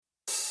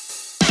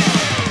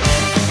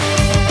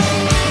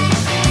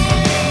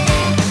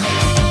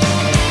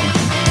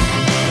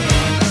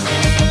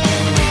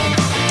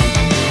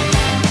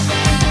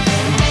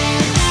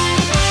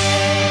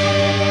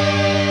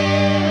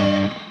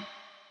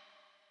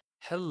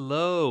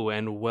Hello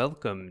and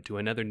welcome to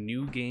another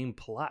New Game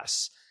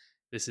Plus.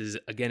 This is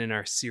again in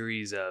our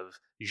series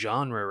of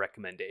genre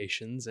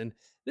recommendations, and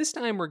this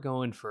time we're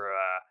going for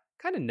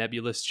a kind of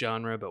nebulous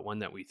genre, but one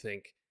that we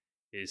think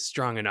is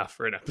strong enough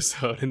for an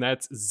episode, and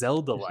that's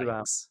Zelda Just about.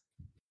 likes.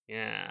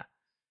 Yeah.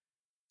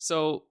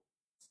 So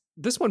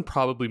this one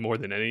probably more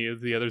than any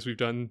of the others we've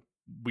done,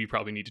 we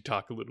probably need to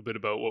talk a little bit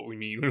about what we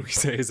mean when we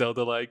say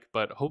Zelda like,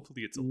 but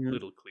hopefully it's a Yeah.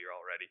 little clear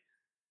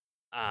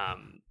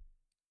already.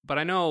 But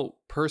I know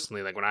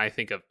personally, like when I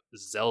think of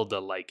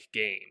Zelda-like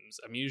games,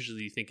 I'm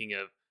usually thinking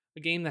of a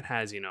game that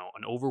has, an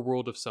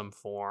overworld of some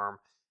form.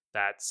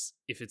 That's,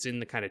 if it's in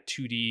the kind of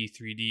 2D,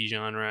 3D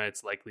genre,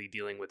 it's likely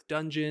dealing with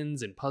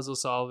dungeons and puzzle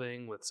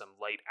solving with some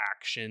light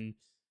action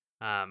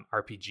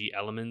RPG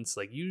elements.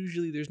 Like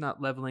usually there's not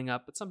leveling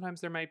up, but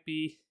sometimes there might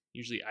be.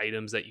 Usually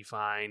items that you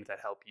find that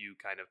help you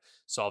kind of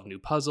solve new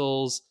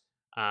puzzles.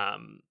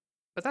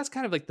 But that's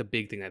kind of like the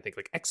big thing I think,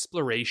 like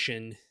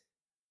exploration,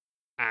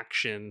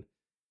 action,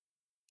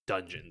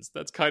 dungeons.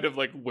 That's kind of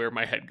like where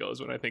my head goes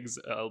when I think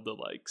Zelda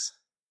likes.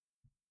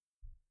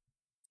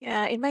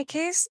 Yeah, in my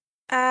case,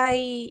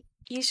 I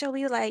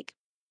usually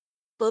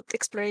put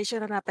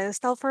exploration on a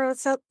pedestal for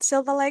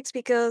Zelda likes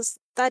because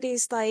that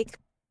is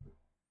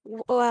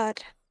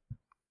what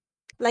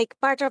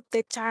part of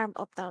the charm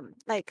of them.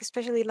 Like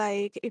especially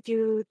like if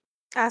you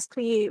ask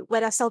me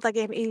what a Zelda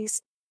game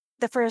is,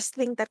 the first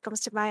thing that comes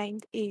to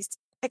mind is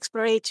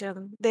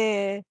exploration,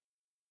 the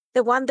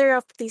wonder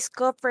of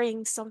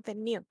discovering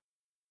something new,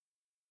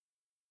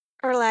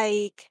 or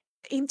like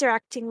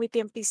interacting with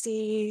the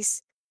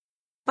NPCs,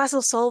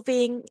 puzzle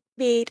solving,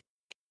 be it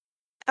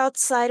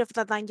outside of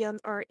the dungeon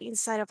or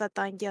inside of the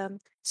dungeon.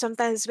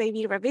 Sometimes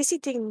maybe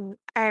revisiting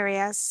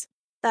areas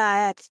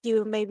that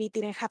you maybe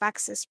didn't have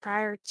access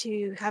prior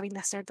to having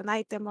a certain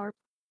item or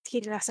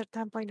hitting a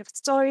certain point of the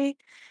story.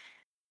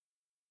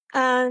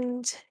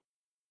 And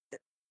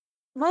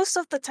most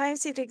of the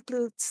times it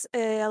includes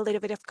a little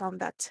bit of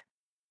combat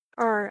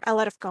or a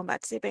lot of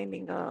combat,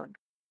 depending on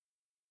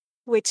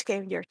which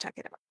game you're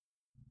talking about.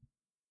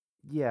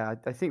 Yeah,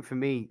 I think for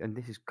me, and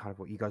this is kind of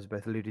what you guys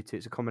both alluded to,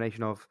 it's a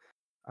combination of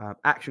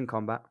action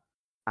combat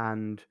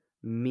and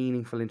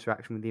meaningful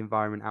interaction with the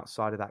environment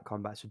outside of that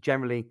combat. So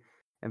generally,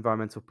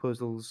 environmental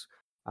puzzles.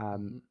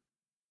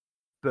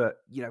 But,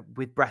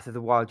 with Breath of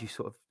the Wild, you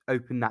sort of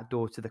open that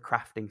door to the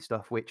crafting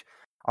stuff, which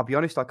I'll be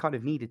honest, I kind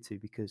of needed to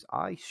because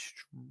I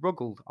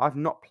struggled. I've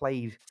not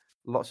played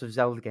lots of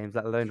Zelda games,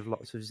 let alone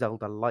lots of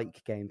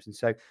Zelda-like games. And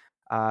so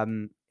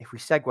if we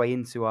segue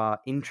into our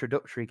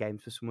introductory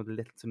games for someone with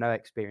little to no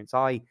experience,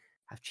 I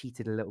have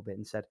cheated a little bit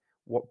and said,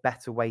 what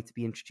better way to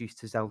be introduced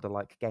to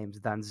Zelda-like games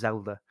than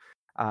Zelda?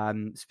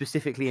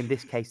 Specifically, in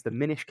this case, the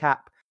Minish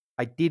Cap.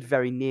 I did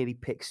very nearly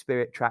pick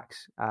Spirit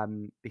Tracks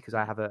because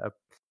I have a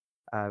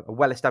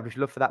well-established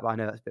love for that, but I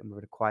know that's a bit more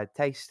of an acquired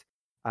taste.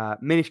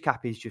 Minish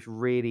Cap is just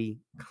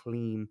really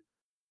clean,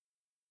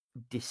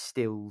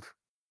 distilled,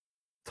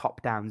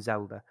 top-down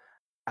Zelda.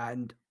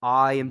 And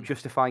I am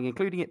justifying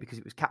including it because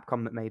it was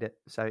Capcom that made it,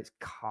 so it's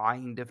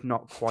kind of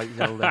not quite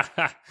Zelda.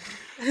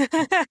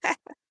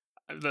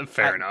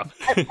 Fair enough.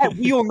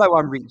 We all know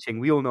I'm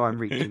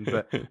reaching,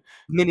 but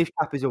Minish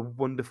Cap is a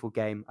wonderful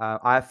game.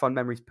 I have fond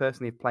memories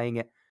personally of playing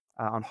it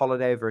on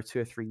holiday over a 2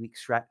 or 3 week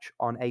stretch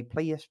on a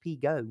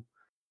PSP Go.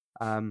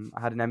 I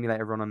had an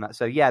emulator run on that,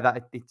 so yeah,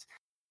 it's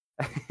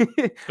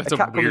that's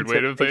a weird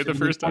way to play it the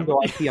first time.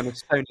 IP on a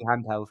Sony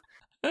handheld.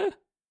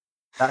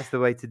 That's the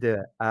way to do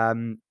it.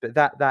 But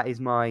that is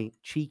my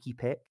cheeky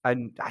pick,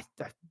 and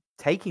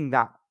taking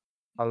that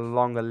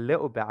along a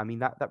little bit. I mean,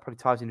 that probably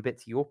ties in a bit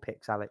to your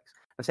picks, Alex.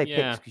 I say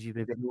picks because you've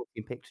been a bit naughty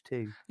and picked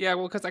too. Yeah,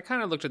 well, because I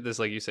kind of looked at this,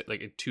 like you said,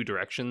 like in two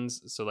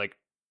directions. So, like,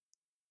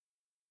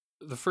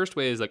 the first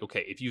way is like,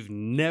 okay, if you've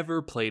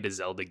never played a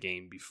Zelda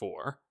game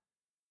before,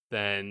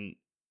 then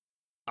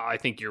I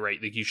think you're right.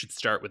 Like, you should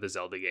start with a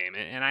Zelda game,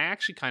 and I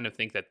actually kind of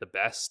think that the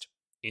best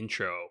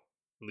intro,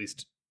 at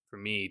least for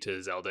me,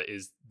 to Zelda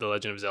is The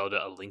Legend of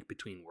Zelda: A Link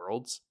Between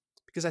Worlds,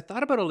 because I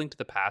thought about A Link to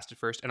the Past at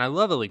first, and I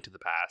love A Link to the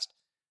Past,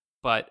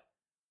 but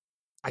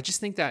I just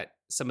think that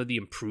some of the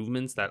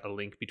improvements that A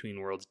Link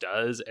Between Worlds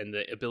does, and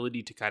the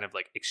ability to kind of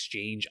like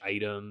exchange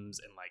items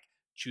and like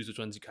choose which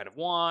ones you kind of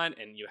want,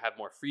 and you have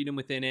more freedom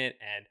within it,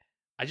 and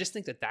I just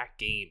think that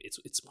game,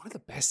 it's one of the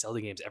best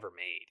Zelda games ever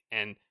made,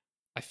 and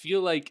I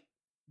feel like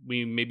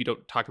we maybe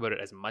don't talk about it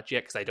as much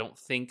yet because I don't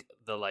think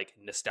the like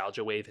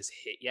nostalgia wave has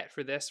hit yet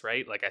for this,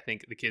 right? Like I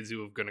think the kids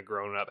who have gonna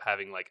grown up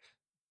having like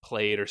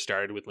played or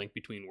started with Link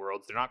Between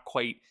Worlds, they're not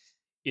quite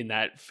in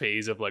that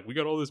phase of like, we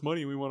got all this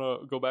money, we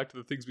want to go back to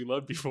the things we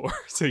loved before.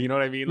 So you know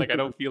what I mean? Like I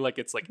don't feel like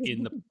it's like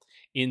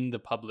in the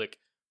public,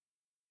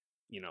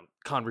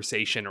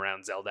 conversation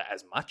around Zelda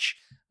as much.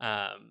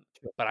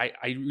 But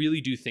I really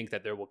do think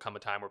that there will come a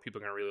time where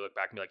people are gonna really look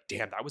back and be like,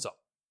 damn, that was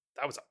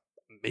an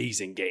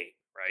amazing game.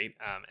 Right.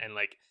 And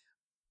like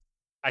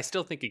I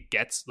still think it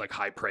gets like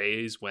high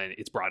praise when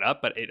it's brought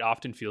up, but it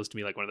often feels to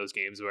me like one of those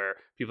games where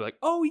people are like,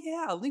 oh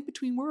yeah, A Link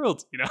Between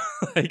Worlds,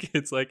 like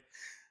it's like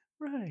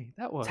Right,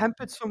 that one.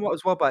 tempered somewhat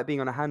as well by it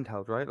being on a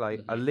handheld, right?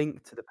 Like A Mhm.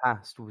 Link to the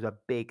Past was a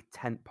big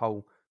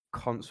tentpole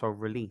console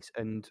release,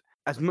 and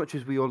as much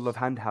as we all love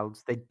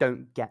handhelds, they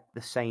don't get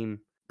the same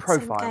Same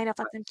profile, kind of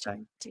let's say.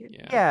 attention to.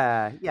 Yeah.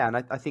 Yeah, yeah, and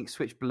I think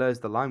Switch blurs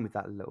the line with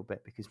that a little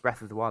bit because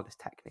Breath of the Wild is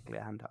technically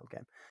a handheld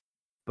game,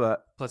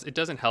 but Plus, it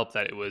doesn't help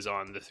that it was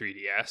on the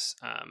 3DS,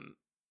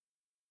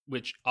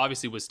 which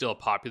obviously was still a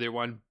popular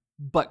one,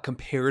 but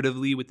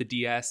comparatively with the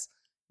DS,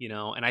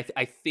 and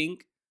I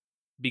think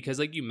because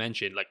like you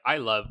mentioned, like I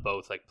love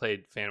both, like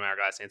played Phantom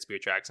Hourglass and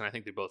Spirit Tracks, and I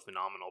think they're both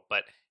phenomenal.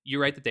 But you're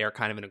right that they are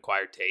kind of an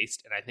acquired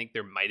taste, and I think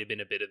there might have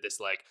been a bit of this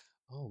like,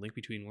 oh, Link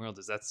Between Worlds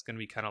is that's going to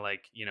be kind of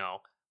like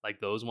like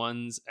those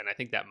ones, and I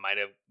think that might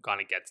have gone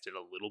against it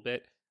a little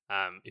bit.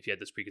 If you had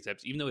those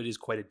preconceptions, even though it is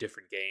quite a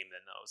different game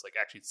than those, like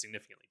actually it's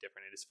significantly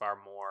different. It is far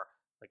more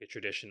like a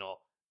traditional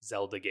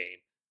Zelda game,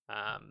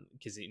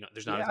 because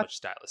there's not as yeah, much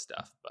stylus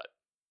stuff. But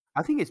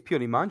I think it's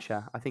purely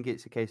mindshare. I think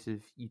it's a case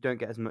of you don't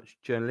get as much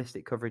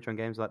journalistic coverage on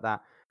games like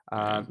that.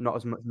 yeah, Not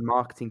as much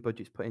marketing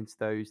budgets put into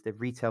those. They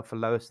retail for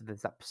lower, so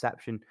there's that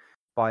perception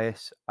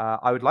bias.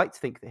 I would like to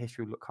think that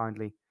history would look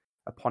kindly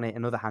upon it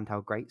and other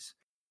handheld greats.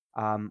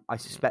 I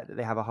suspect that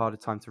they have a harder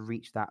time to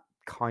reach that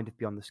kind of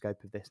beyond the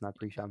scope of this, and I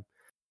appreciate I'm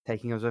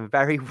taking us on a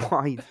very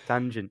wide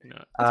tangent. It's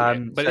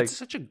okay. But So it's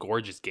such a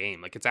gorgeous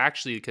game. Like it's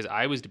actually because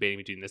I was debating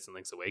between this and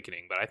Link's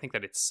Awakening, but I think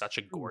that it's such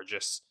a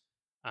gorgeous.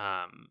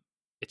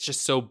 It's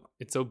just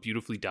it's so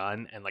beautifully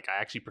done, and like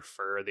I actually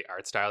prefer the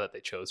art style that they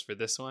chose for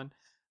this one.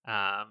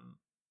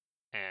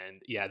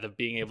 And yeah, the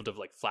being able to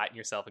like flatten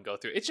yourself and go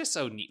through it's just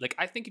so neat. Like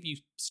I think if you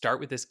start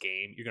with this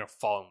game, you're gonna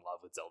fall in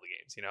love with Zelda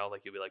games.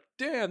 Like you'll be like,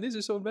 damn, these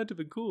are so inventive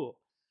and cool.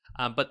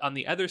 But on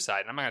the other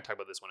side, and I'm not gonna talk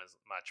about this one as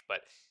much,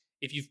 but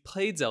if you've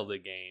played Zelda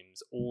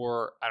games,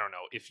 or I don't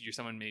know, if you're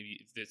someone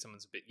maybe if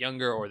someone's a bit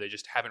younger or they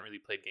just haven't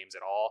really played games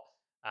at all,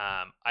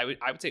 I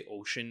would say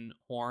Ocean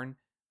Horn,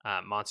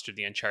 Monster of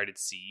the Uncharted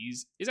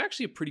Seas is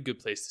actually a pretty good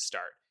place to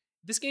start.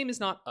 This game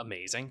is not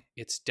amazing.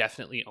 It's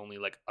definitely only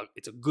like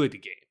it's a good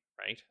game,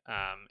 right?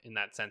 In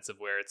that sense of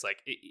where it's like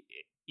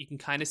you can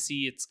kind of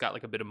see it's got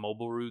like a bit of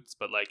mobile roots,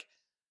 but like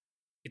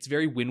it's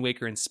very Wind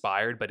Waker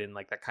inspired, but in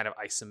like that kind of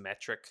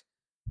isometric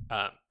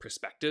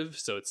perspective.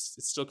 So it's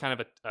still kind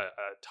of a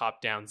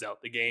top down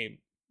Zelda game,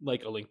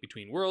 like A Link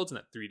Between Worlds in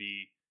that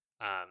 3D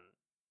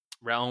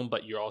realm,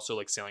 but you're also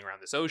like sailing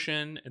around this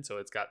ocean, and so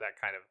it's got that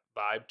kind of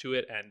vibe to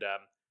it. And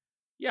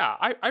yeah,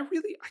 I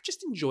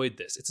just enjoyed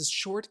this. It's a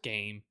short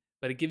game,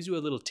 but it gives you a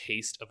little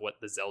taste of what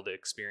the Zelda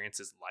experience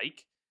is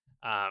like.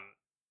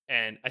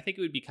 And I think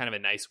it would be kind of a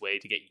nice way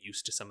to get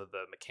used to some of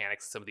the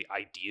mechanics, some of the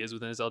ideas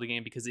within a Zelda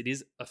game, because it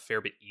is a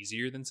fair bit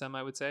easier than some,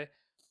 I would say.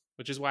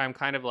 Which is why I'm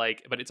kind of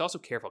like, but it's also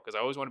careful because I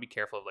always want to be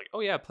careful of like,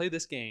 oh yeah, play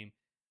this game.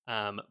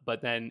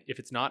 But then if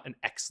it's not an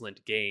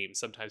excellent game,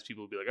 sometimes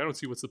people will be like, I don't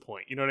see what's the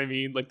point. You know what I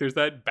mean? Like there's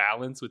that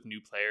balance with new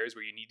players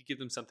where you need to give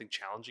them something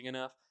challenging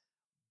enough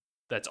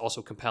that's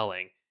also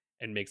compelling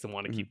and makes them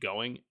want to keep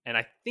going. And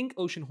I think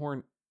Ocean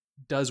Horn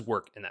does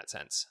work in that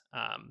sense.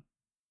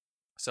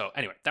 So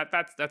anyway,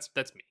 that's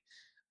me.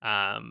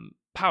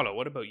 Paolo,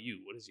 what about you?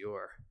 What is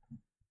your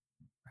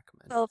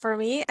recommend? Well, for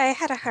me, I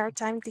had a hard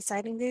time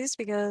deciding this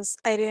because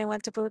I didn't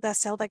want to put a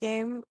Zelda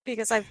game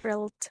because I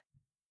felt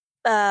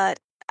that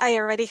I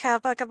already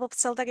have a couple of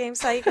Zelda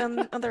games like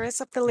on the rest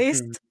of the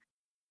list.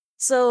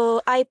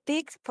 So I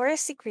picked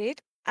Forest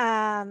Secret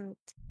and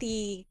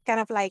the kind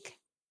of like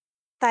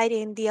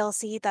tied-in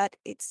DLC that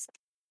it's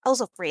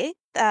also free.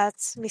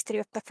 That's Mystery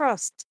of the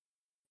Frost.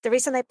 The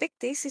reason I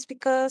picked this is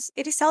because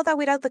it is Zelda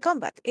without the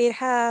combat. It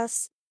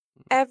has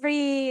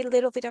every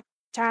little bit of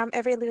charm,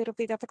 every little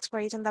bit of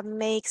exploration that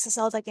makes a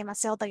Zelda game,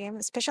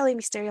 especially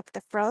Mystery of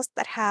the Frost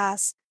that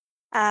has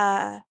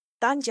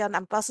dungeon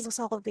and puzzle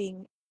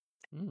solving.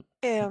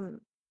 Um,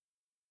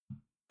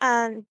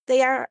 and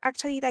they are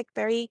actually like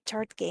very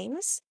short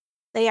games.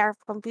 They are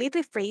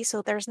completely free,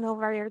 so there's no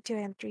barrier to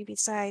entry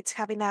besides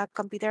having a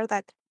computer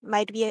that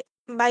might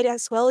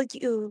as well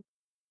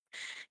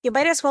you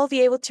might as well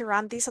be able to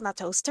run this on a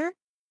toaster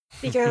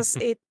because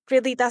it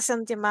really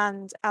doesn't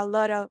demand a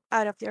lot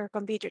out of your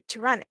computer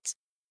to run it.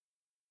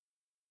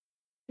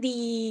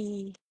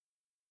 The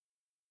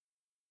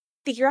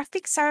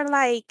graphics are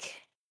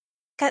like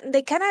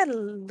they kind of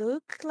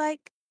look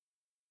like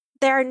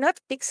they are not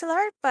pixel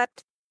art,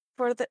 but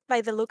by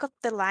the look of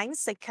the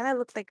lines, they kind of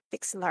look like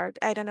pixel art.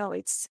 I don't know.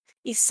 It's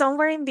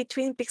somewhere in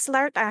between pixel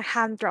art and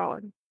hand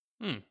drawn,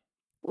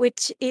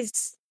 which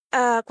is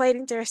quite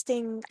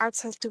interesting art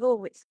style to go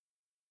with.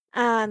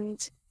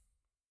 And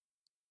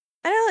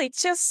I don't know.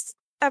 It's just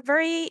a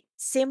very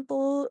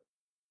simple,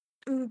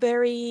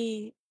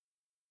 very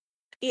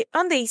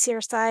on the easier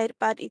side,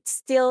 but it's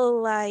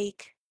still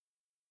like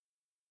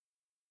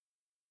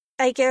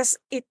I guess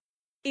it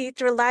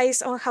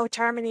relies on how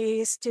charming it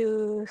is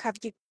to have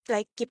you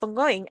like keep on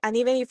going. And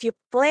even if you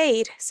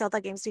played Zelda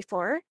games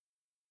before,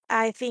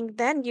 I think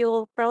then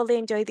you'll probably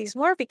enjoy this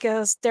more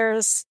because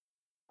there's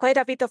quite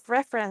a bit of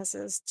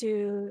references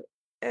to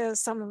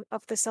some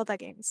of the Zelda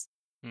games.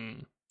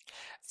 And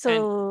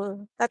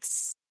So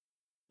that's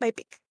my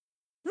pick.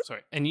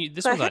 Sorry, and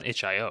this Go one's on ahead.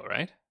 itch.io,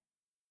 right?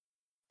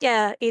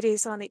 Yeah, it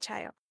is on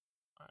itch.io.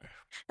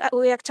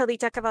 We actually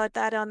talk about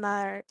that on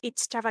our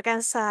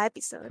Extravaganza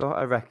episode. Thought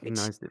I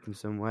recognized it from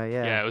somewhere.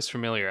 Yeah, Yeah. it was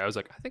familiar. I was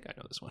like, I think I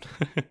know this one.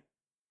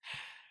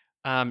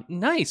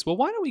 Nice. Well,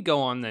 why don't we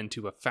go on then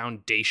to a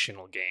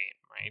foundational game,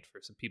 right? For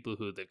some people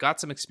who they've got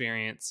some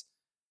experience,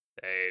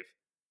 they've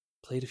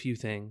played a few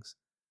things,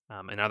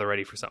 and now they're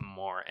ready for something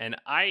more. And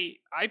I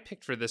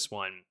picked for this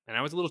one, and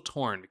I was a little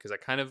torn because I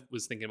kind of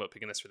was thinking about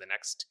picking this for the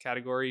next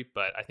category,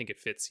 but I think it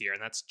fits here,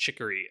 and that's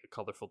Chicory: A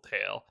Colorful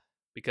Tale,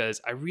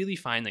 because I really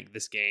find like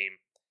this game,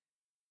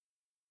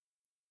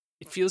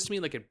 it feels to me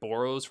like it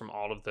borrows from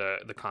all of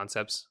the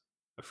concepts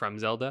from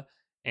Zelda,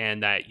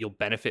 and that you'll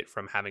benefit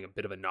from having a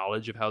bit of a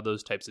knowledge of how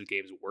those types of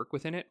games work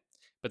within it,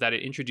 but that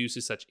it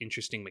introduces such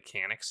interesting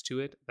mechanics to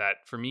it that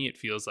for me it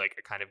feels like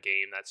a kind of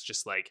game that's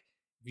just like,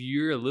 if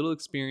you're a little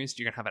experienced,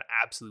 you're going to have an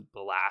absolute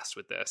blast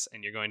with this,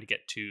 and you're going to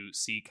get to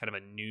see kind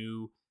of a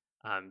new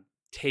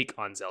take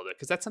on Zelda,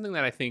 because that's something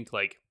that I think,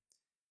 like,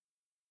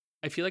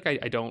 I feel like I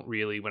don't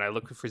really, when I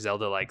look for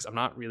Zelda likes, I'm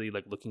not really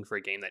like looking for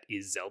a game that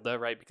is Zelda,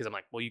 right? Because I'm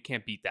like, well, you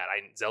can't beat that.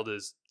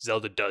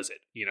 Zelda does it,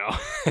 you know,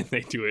 and they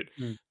do it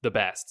the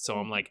best. So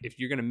I'm like, if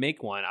you're gonna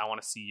make one, I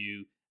want to see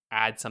you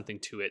add something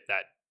to it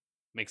that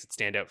makes it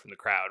stand out from the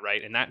crowd,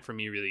 right? And that for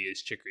me really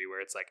is Chicory, where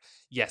it's like,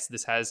 yes,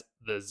 this has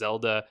the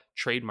Zelda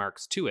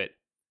trademarks to it,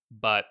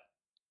 but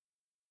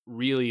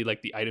really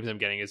like the items I'm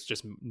getting is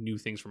just new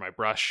things for my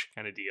brush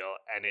kind of deal,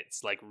 and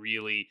it's like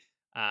really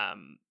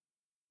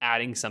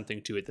adding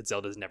something to it that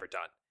Zelda's never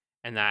done.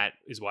 And that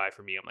is why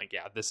for me, I'm like,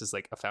 yeah, this is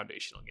like a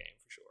foundational game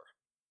for sure.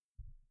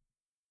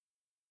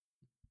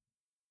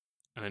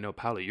 And I know,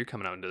 Paolo, you're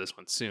coming out into this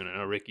one soon. I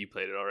know, Rick, you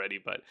played it already,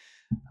 but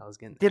I was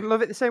getting there. Didn't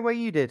love it the same way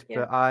you did,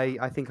 Yeah. but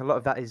I think a lot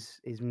of that is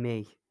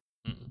me.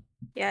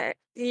 Yeah,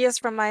 you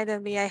just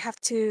reminded me I have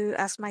to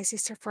ask my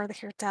sister for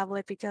her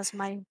tablet because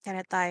mine kind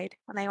of died,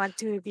 and I want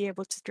to be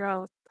able to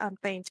draw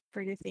and paint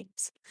pretty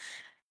things.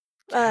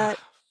 But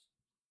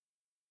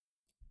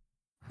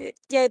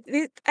yeah,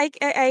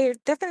 I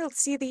definitely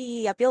see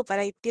the appeal, but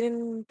I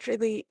didn't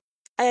really.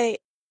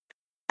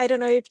 I don't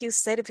know if you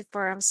said it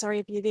before. I'm sorry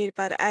if you did,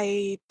 but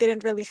I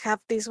didn't really have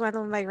this one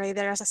on my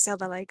radar as a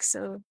Zelda like.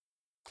 So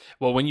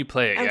Well, when you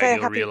play it, I'm yeah, very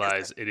you'll happy.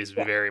 realize it is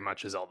Yeah. very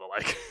much a Zelda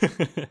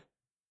like.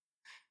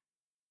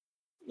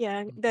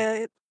 Yeah,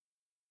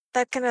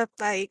 that kind of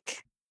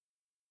like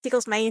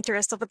tickles my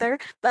interest over there.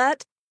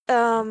 But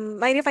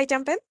mind if I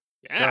jump in?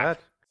 Go Yeah. ahead.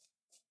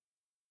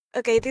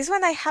 Okay, this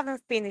one I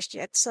haven't finished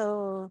yet,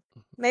 so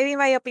maybe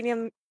my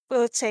opinion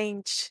will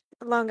change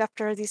long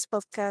after this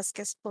podcast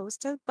gets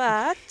posted.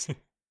 But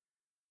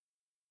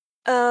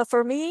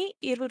for me,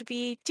 it would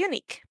be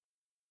Tunic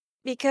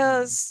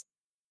because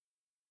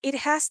it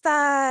has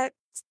that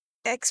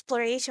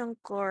exploration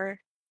core,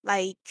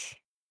 like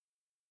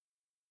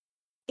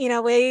in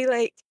a way,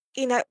 like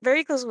in a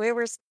very close way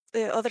where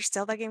the other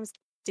Zelda games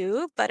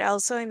do, but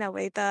also in a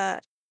way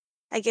that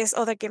I guess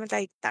other games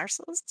like Dark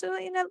Souls do.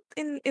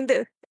 In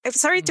the I'm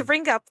sorry to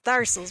bring up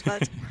Dark Souls,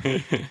 but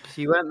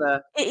She went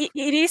there. it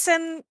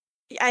isn't.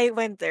 I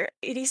went there.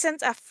 It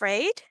isn't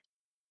afraid.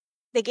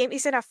 The game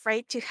isn't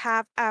afraid to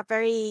have a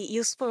very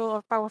useful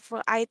or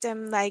powerful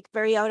item like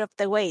very out of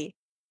the way,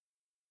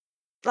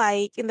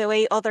 like in the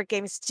way other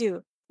games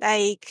do.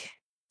 Like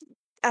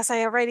as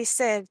I already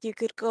said, you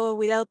could go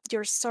without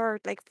your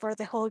sword like for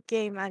the whole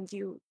game, and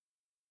you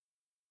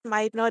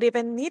might not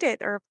even need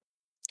it, or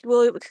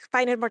will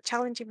find it more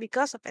challenging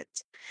because of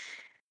it.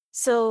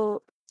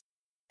 So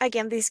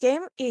again, this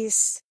game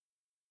is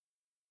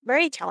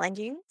very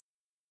challenging.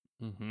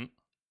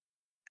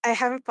 I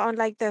haven't found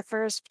like the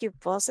first few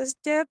bosses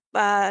yet,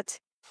 but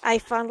I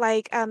found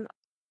like an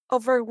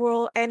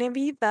overworld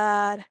enemy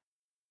that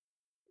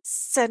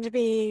sent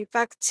me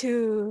back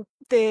to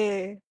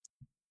the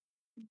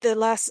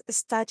last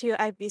statue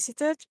I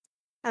visited,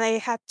 and I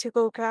had to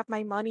go grab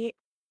my money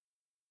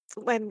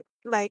when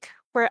like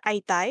where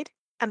I died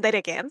and then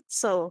again.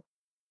 So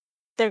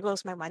there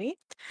goes my money.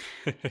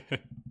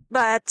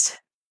 But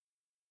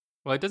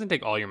well, it doesn't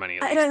take all your money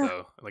at I least, don't know.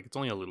 though. Like, it's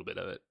only a little bit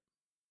of it.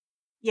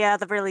 Yeah,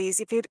 the release.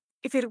 If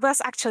it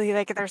was actually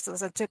like there's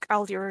that took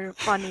all your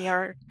money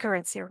or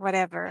currency or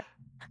whatever,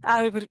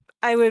 I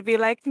would be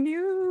like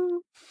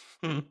no.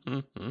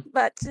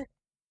 But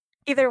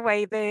either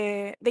way,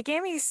 the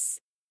game is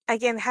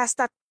again has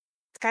that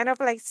kind of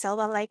like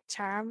Zelda like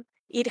charm.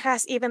 It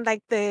has even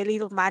like the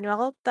little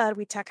manual that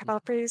we talked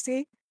about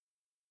previously,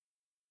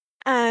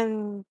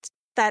 and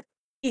that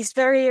is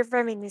very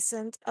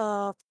reminiscent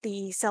of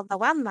the Zelda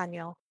 1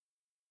 manual,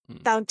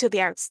 down to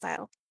the art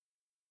style.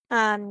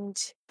 And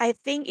I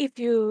think if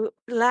you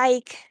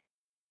like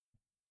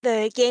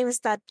the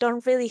games that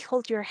don't really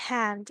hold your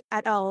hand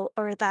at all,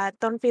 or that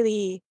don't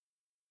really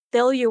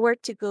tell you where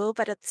to go,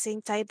 but at the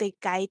same time they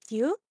guide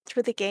you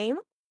through the game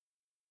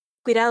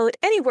without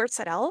any words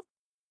at all,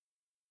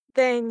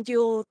 then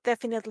you'll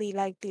definitely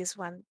like this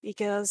one,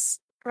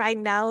 because right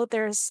now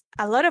there's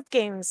a lot of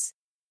games,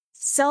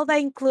 Zelda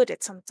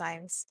included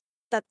sometimes,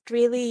 that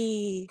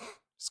really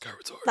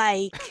Skyward Sword.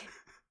 like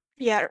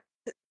yeah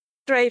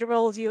straight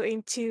roll you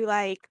into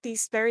like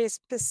this very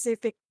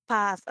specific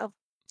path of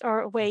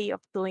or way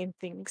of doing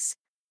things.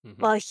 Mhm.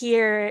 While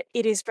here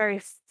it is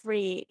very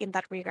free in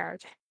that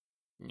regard.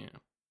 Yeah.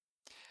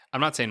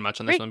 I'm not saying much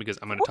on this Rick, one because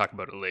I'm going to what? talk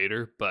about it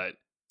later, but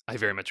I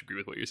very much agree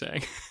with what you're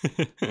saying.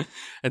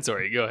 And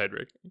sorry, go ahead,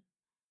 Rick.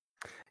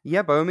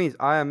 Yeah, by all means,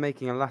 I am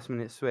making a last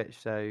minute switch,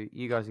 so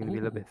you guys are going to be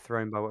a little Ooh. bit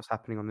thrown by what's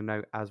happening on the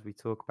note as we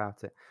talk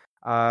about it.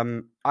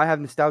 I have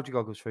nostalgia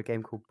goggles for a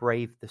game called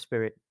Brave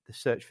the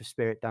Search for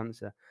Spirit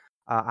Dancer.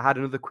 I had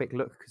another quick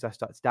look because I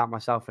started to doubt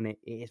myself, and it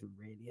isn't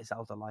really a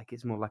Zelda-like.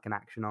 It's more like an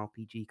action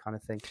RPG kind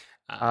of thing.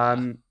 Ah.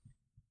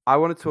 I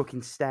want to talk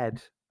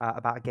instead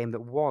about a game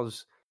that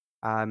was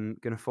going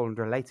to fall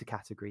under a later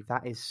category.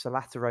 That is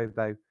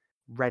Solatorobo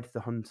Red the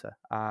Hunter.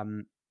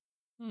 Hmm.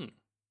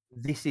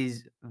 This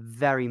is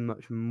very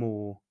much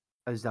more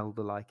a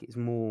Zelda-like. It's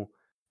more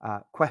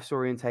quest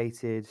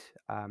orientated.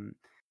 It's a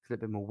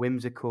little bit more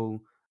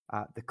whimsical.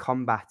 The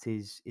combat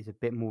is a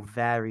bit more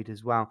varied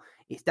as well.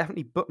 It's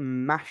definitely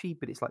button mashy,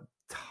 but it's like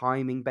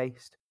timing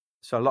based.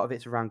 So a lot of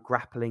it's around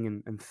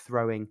grappling and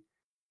throwing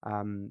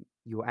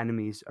your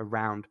enemies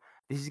around.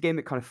 This is a game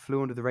that kind of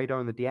flew under the radar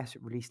on the DS.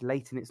 It released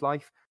late in its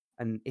life,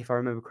 and if I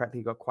remember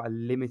correctly, it got quite a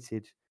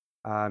limited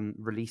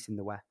release in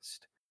the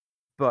West.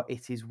 But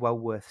it is well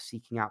worth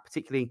seeking out,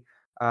 particularly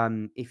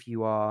if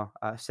you are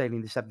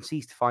sailing the seven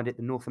seas to find it.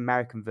 The North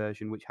American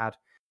version, which had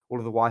all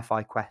of the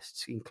Wi-Fi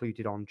quests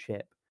included on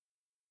chip.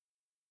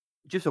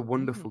 Just a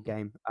wonderful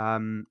game,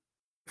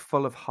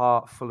 full of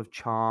heart, full of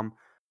charm,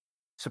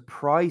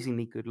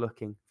 surprisingly good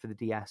looking for the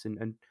DS,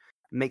 and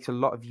makes a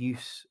lot of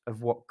use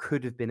of what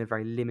could have been a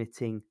very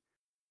limiting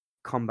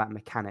combat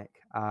mechanic.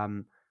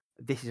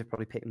 This is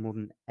probably picked more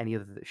than any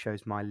other that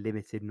shows my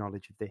limited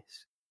knowledge of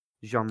this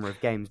genre of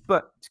games,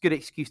 but it's a good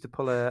excuse to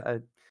pull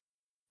an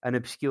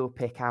obscure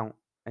pick out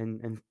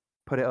and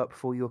put it up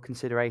for your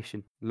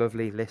consideration,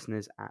 lovely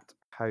listeners at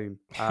home.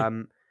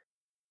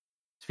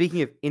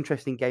 Speaking of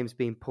interesting games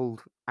being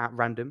pulled at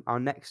random, our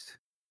next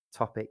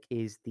topic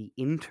is the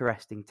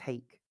interesting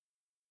take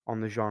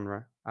on the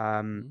genre.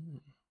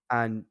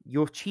 And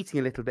you're cheating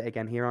a little bit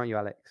again here, aren't you,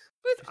 Alex?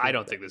 I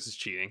don't think this is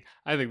cheating.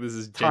 I think this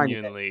is Tiny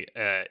bit. genuinely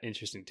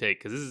interesting take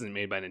because this isn't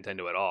made by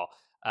Nintendo at all.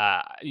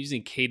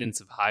 Using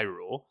Cadence of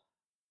Hyrule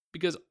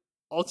because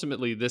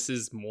ultimately this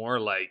is more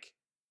like,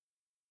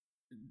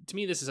 to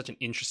me, this is such an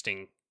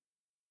interesting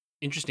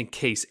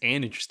case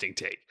and interesting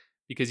take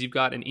because you've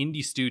got an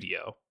indie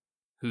studio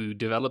who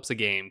develops a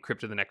game,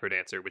 Crypt of the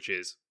Necrodancer, which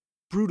is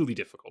brutally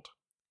difficult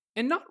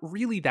and not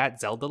really that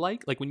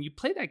Zelda-like. Like when you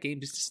play that game,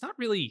 there's just not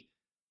really,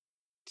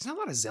 there's not a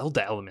lot of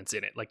Zelda elements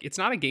in it. Like it's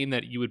not a game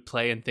that you would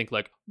play and think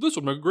like, this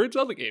would make a great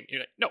Zelda game. You're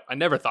like, no, I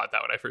never thought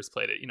that when I first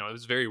played it. You know, it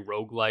was very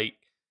roguelike,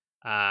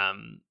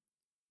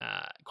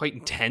 quite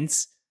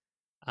intense.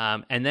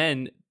 And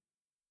then,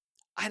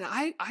 and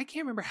I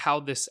can't remember how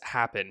this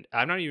happened.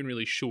 I'm not even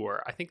really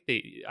sure. I think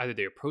they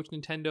approached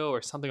Nintendo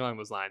or something along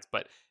those lines.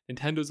 But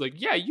Nintendo's like,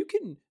 yeah, you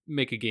can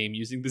make a game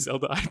using the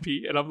Zelda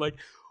IP, and I'm like,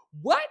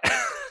 what?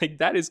 Like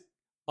that is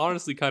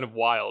honestly kind of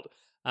wild.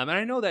 And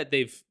I know that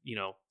they've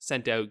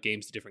sent out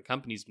games to different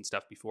companies and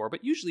stuff before,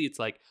 but usually it's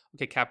like,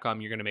 okay,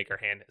 Capcom, you're gonna make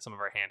some of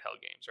our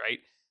handheld games, right?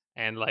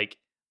 And like,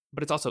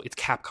 but it's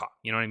Capcom.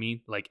 You know what I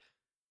mean? Like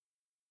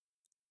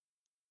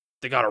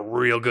they got a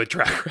real good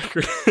track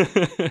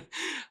record.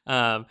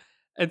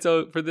 And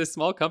so for this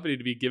small company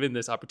to be given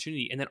this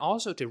opportunity and then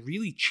also to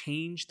really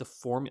change the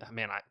formula,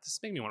 man, this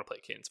made me want to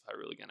play Cadence of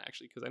Hyrule again,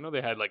 actually, because I know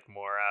they had like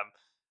more,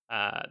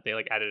 they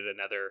like added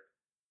another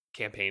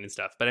campaign and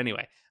stuff. But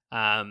anyway,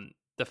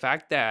 the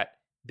fact that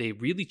they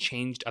really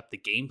changed up the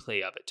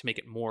gameplay of it to make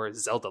it more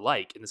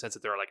Zelda-like in the sense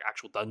that there are like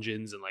actual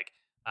dungeons and like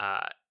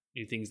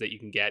new things that you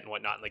can get and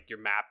whatnot. And like your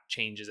map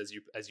changes as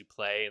you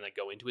play and like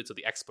go into it. So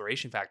the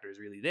exploration factor is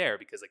really there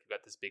because like you've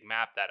got this big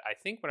map that I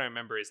think what I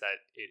remember is that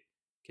it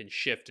can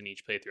shift in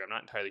each playthrough. I'm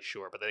not entirely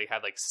sure, but they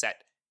have like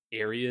set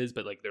areas,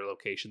 but like their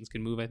locations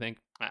can move, I think.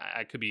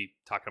 I could be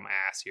talking my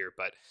ass here,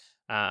 but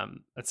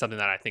that's something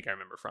that I think I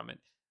remember from it.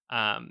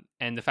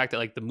 And the fact that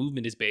like the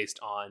movement is based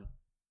on,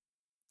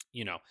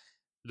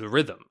 the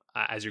rhythm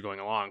as you're going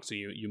along. So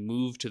you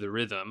move to the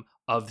rhythm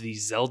of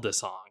these Zelda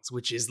songs,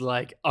 which is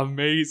like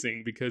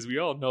amazing because we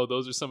all know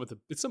those are some of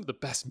the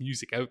best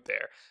music out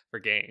there for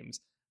games.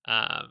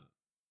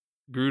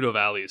 Gerudo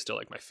Valley is still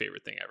like my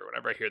favorite thing ever.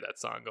 Whenever I hear that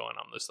song going,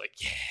 I'm just like,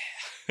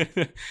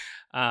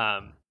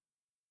 yeah.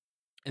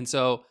 And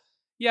so,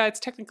 yeah, it's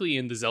technically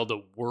in the Zelda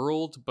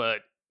world,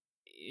 but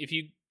if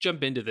you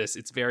jump into this,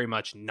 it's very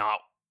much not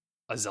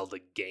a Zelda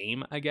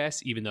game, I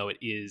guess, even though it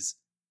is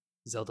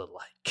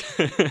Zelda-like,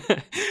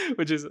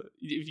 which is,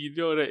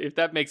 if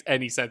that makes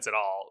any sense at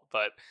all,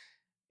 but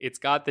it's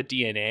got the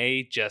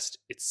DNA, just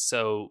it's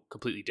so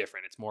completely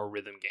different. It's more a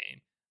rhythm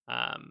game.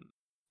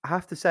 I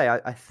have to say,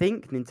 I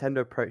think Nintendo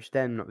approached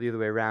them, not the other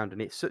way around,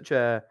 and it's such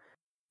a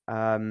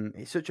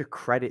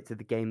credit to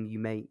the game you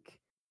make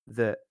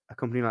that a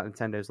company like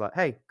Nintendo is like,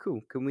 hey,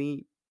 cool, can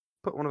we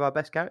put one of our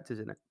best characters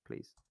in it,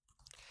 please?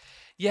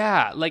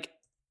 Yeah, like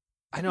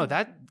I know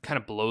that kind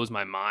of blows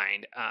my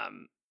mind.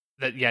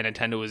 that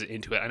Nintendo was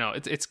into it. I know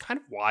it's kind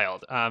of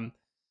wild. Well,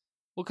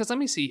 because let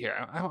me see here.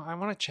 I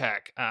want to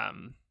check.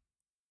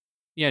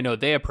 No,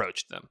 they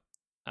approached them.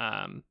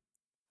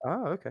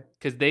 Oh, okay.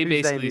 Because they Who's they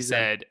and basically who's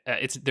them?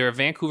 said they're a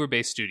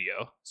Vancouver-based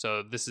studio.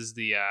 So this is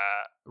the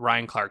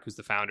Ryan Clark, who's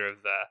the founder of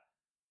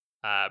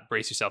the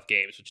Brace Yourself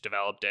Games, which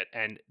developed it,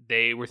 and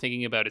they were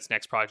thinking about its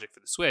next project for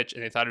the Switch,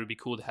 and they thought it would be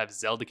cool to have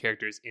Zelda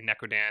characters in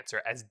Necrodancer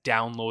as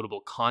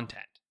downloadable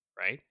content,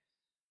 right?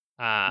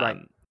 Right.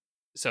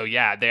 So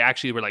yeah, they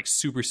actually were like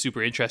super,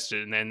 super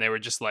interested, and then they were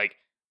just like,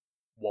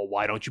 well,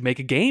 why don't you make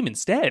a game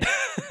instead?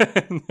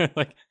 And they're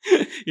like,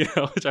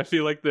 which I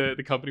feel like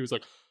the company was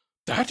like,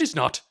 that is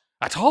not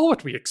at all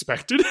what we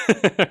expected,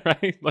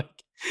 right?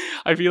 Like,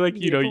 I feel like,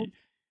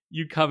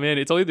 you come in,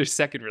 it's only their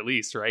second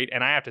release, right?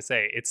 And I have to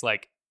say, it's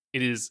like,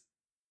 it is,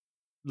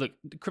 look,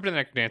 Crypt of the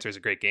Necrodancer is a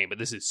great game, but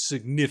this is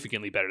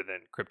significantly better than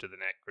Crypt of the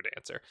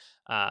Necrodancer.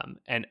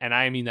 And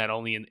I mean that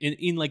only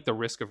in like the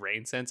Risk of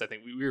Rain sense. I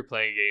think we were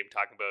playing a game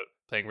talking about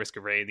playing Risk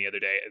of Rain the other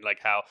day, and like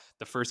how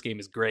the first game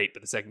is great,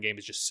 but the second game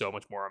is just so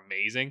much more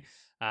amazing.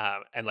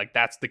 And like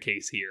that's the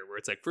case here, where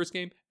it's like first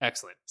game,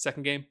 excellent.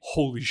 Second game,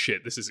 holy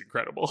shit, this is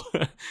incredible.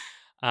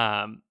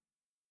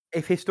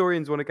 If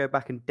historians want to go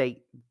back and date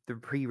the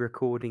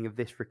pre-recording of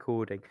this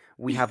recording,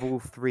 we have all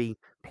three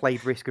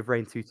played Risk of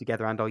Rain 2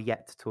 together and are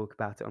yet to talk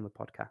about it on the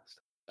podcast.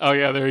 Oh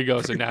yeah, there you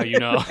go. So now you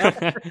know.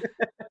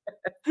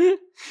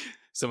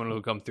 Someone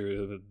will come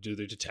through and do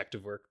their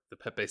detective work, the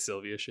Pepe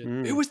Sylvia shit.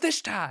 It was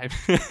this time.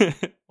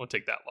 Won't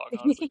take that long,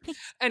 honestly.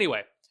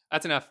 Anyway,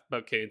 that's enough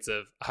about Cadence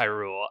of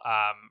Hyrule.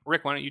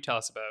 Rick, why don't you tell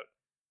us about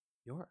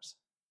yours?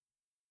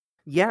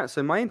 Yeah,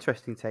 so my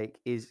interesting take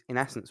is, in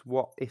essence,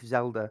 what if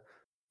Zelda,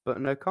 but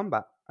no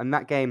combat? And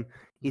that game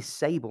is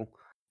Sable.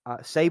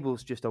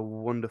 Sable's just a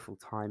wonderful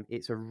time.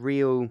 It's a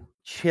real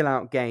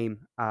chill-out game.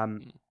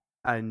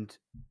 And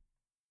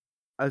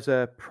as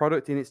a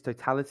product in its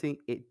totality,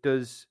 it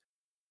does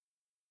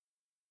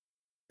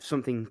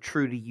something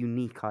truly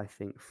unique, I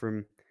think,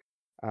 from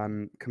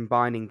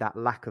combining that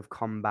lack of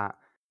combat,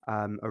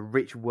 a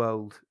rich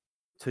world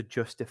to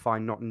justify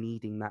not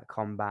needing that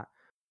combat,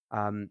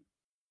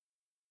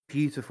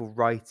 beautiful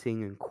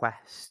writing and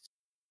quests,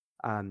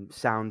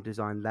 sound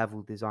design,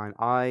 level design.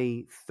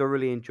 I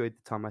thoroughly enjoyed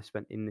the time I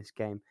spent in this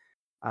game.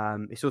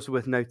 It's also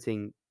worth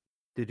noting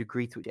the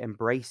degree to which it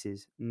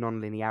embraces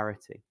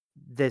non-linearity.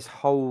 There's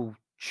whole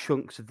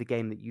chunks of the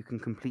game that you can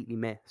completely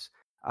miss.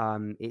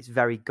 It's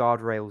very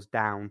guardrails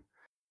down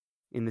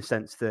in the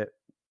sense that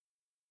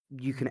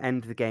you can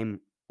end the game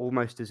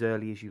almost as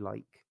early as you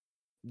like.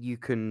 You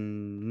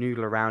can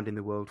noodle around in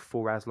the world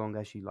for as long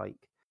as you like.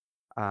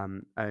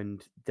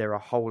 And there are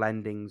whole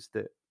endings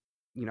that,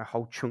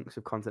 whole chunks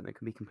of content that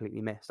can be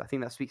completely missed. I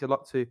think that speaks a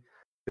lot to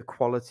the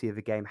quality of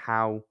the game,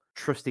 how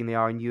trusting they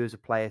are in you as a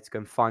player to go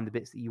and find the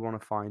bits that you want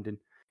to find. And,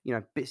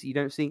 bits that you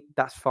don't see,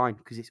 that's fine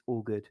because it's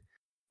all good.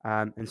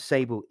 And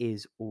Sable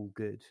is all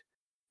good.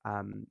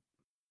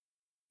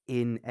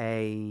 In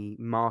a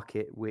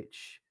market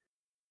which,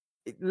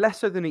 less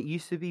so than it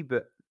used to be,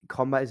 but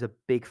combat is a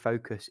big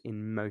focus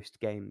in most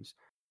games.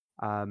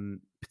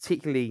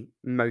 Particularly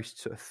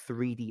most sort of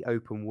 3D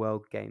open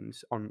world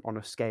games on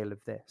a scale of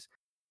this.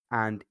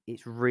 And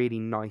it's really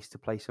nice to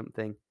play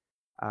something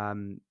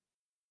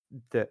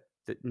that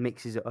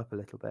mixes it up a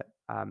little bit.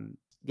 And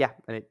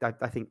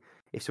I think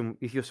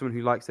if you're someone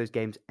who likes those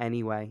games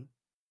anyway,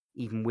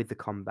 even with the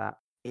combat,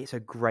 it's a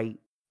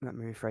great. Let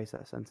me rephrase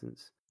that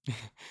sentence.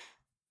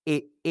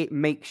 It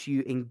makes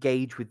you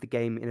engage with the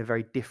game in a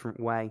very different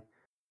way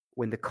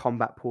when the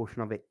combat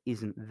portion of it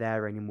isn't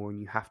there anymore, and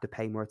you have to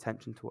pay more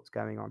attention to what's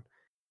going on.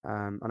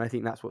 And I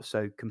think that's what's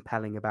so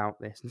compelling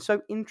about this, and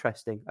so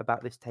interesting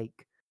about this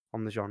take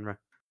on the genre.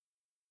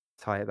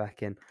 Tie it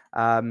back in.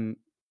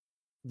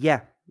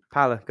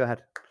 Paula, go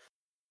ahead.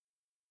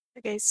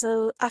 Okay,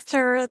 so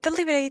after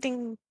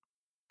deliberating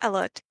a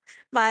lot,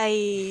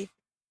 my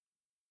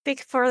pick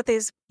for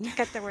this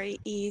category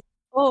is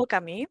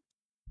Okami.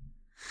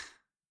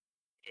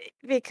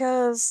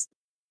 Because,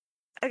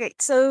 okay,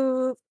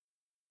 so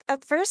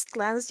at first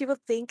glance, you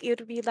would think it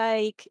would be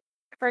like,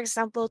 for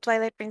example,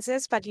 Twilight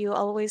Princess, but you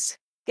always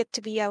get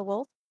to be a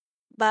wolf.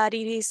 But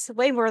it is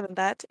way more than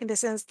that, in the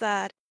sense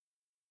that,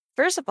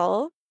 first of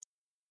all,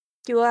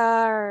 you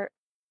are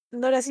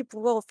not a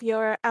simple wolf,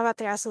 you're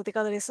Amaterasu, the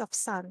goddess of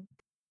sun.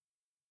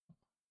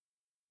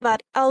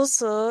 But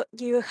also,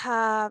 you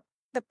have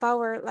the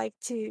power, like,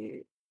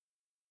 to,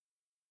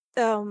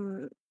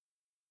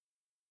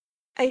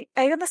 I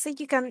don't think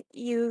you can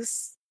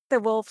use the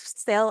wolf's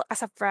tail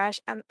as a brush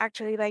and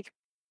actually, like,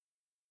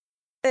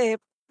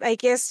 I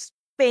guess,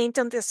 paint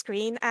on the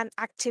screen and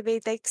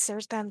activate like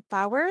certain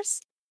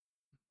powers,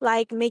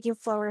 like making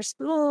flowers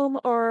bloom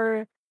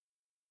or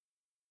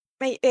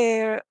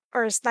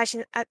or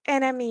slashing at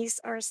enemies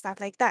or stuff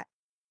like that.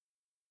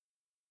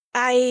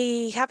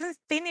 I haven't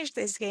finished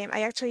this game.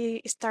 I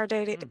actually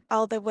started it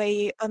all the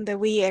way on the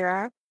Wii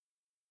era,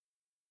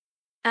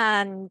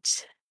 and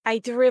I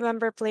do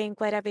remember playing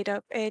quite a bit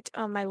of it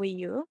on my Wii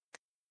U.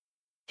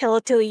 Hello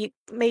to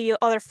maybe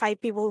other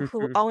 5 people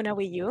who own a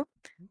Wii U.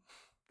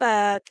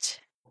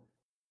 But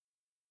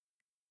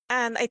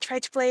and I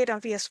tried to play it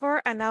on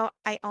PS4, and now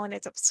I own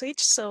it on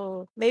Switch.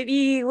 So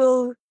maybe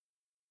you'll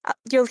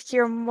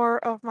hear more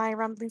of my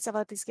ramblings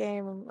about this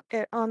game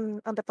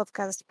on the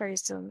podcast very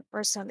soon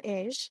or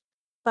soon-ish.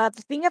 But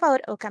the thing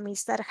about Okami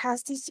is that it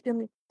has this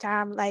unique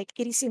charm, like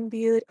it is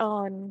imbued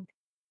on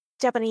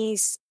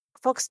Japanese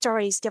folk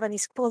stories,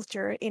 Japanese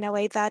culture in a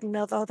way that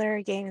no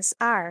other games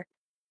are.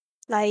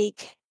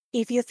 Like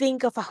if you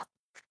think of a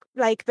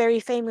like very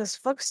famous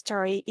folk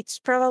story, it's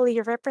probably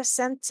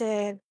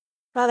represented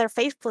rather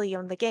faithfully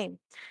on the game,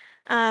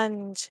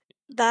 and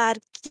that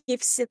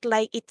gives it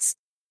like its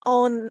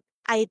own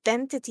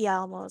identity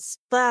almost.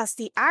 Plus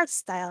the art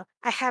style,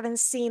 I haven't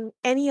seen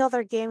any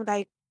other game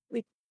like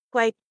with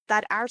quite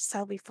that art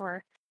style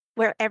before,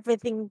 where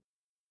everything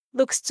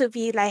looks to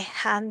be like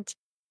hand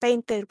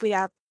painted with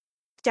a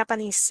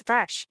Japanese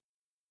brush.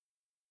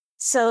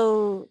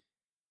 So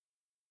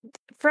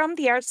from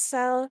the art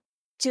style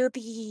to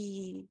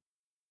the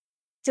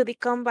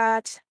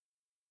combat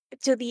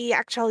to the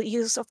actual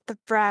use of the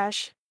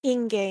brush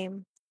in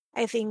game,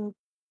 I think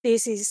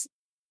this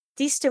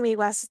to me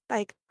was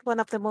like one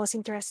of the most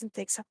interesting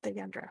things of the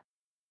genre.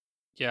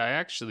 Yeah,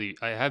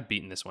 I have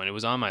beaten this one. It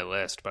was on my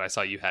list, but I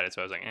saw you had it,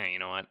 so I was like, you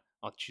know what?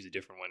 I'll choose a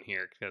different one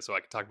here so I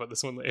can talk about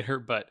this one later.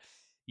 But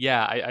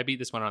yeah, I beat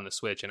this one on the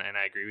Switch, and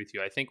I agree with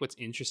you. I think what's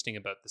interesting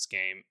about this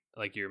game,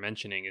 like you're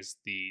mentioning, is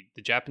the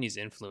Japanese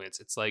influence.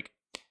 It's like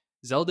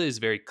Zelda is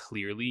very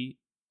clearly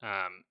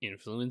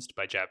influenced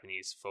by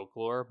Japanese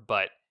folklore,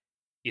 but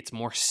it's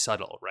more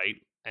subtle, right?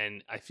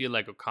 And I feel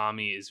like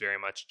Okami is very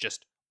much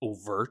just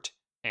overt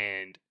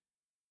and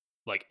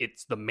like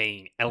it's the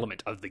main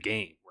element of the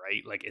game,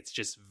 right? Like it's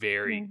just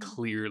very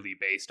clearly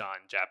based on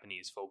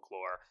Japanese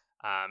folklore,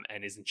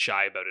 and isn't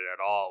shy about it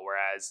at all.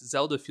 Whereas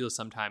Zelda feels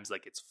sometimes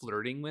like it's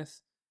flirting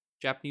with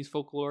Japanese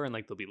folklore, and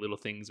like there'll be little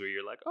things where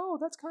you're like, oh,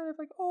 that's kind of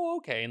like, oh,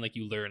 okay, and like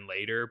you learn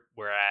later.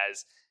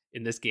 Whereas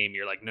in this game,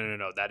 you're like, no,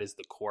 that is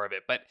the core of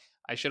it. But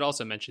I should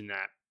also mention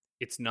that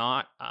it's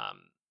not,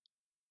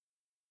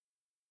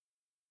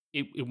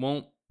 it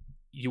won't,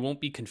 you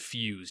won't be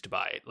confused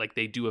by it. Like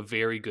they do a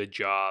very good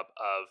job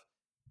of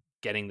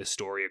getting the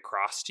story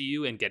across to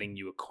you and getting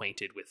you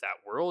acquainted with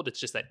that world.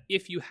 It's just that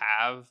if you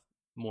have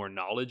more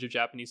knowledge of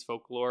Japanese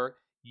folklore,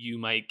 you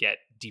might get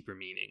deeper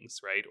meanings,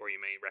 right? Or you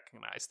may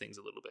recognize things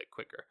a little bit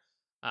quicker.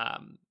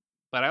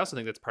 But I also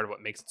think that's part of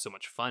what makes it so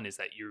much fun is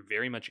that you're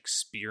very much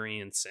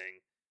experiencing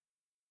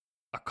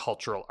a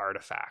cultural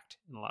artifact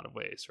in a lot of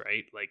ways,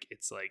 right? Like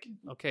it's like,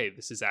 okay,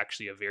 this is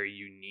actually a very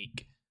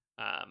unique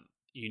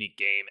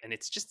game, and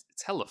it's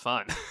hella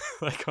fun.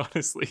 Like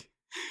honestly,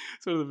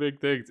 it's one of the big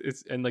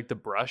things. And like the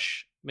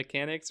brush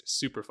mechanics are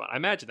super fun. I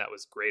imagine that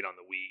was great on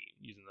the Wii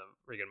using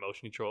the friggin'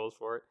 motion controls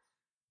for it.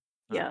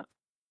 Yeah.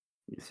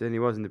 It certainly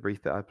was in the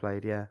brief bit I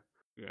played, yeah.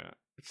 Yeah.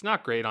 It's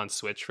not great on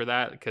Switch for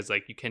that because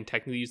like you can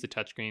technically use the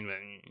touchscreen, but I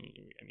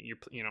mean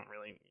you're not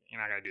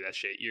gonna do that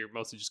shit. You're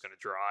mostly just gonna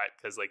draw it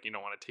because like you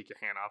don't want to take your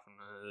hand off.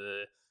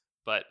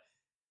 But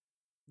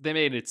they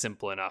made it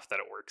simple enough that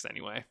it works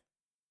anyway.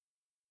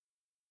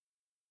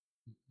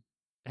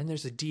 And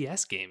there's a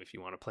DS game if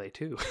you want to play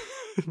too.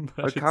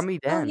 Okami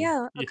Den. Oh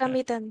yeah,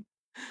 Okami Den.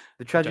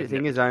 The tragic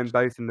thing is I own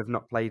both and have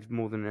not played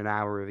more than an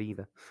hour of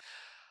either.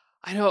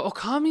 I know,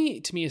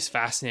 Okami to me is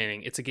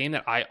fascinating. It's a game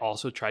that I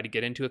also tried to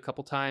get into a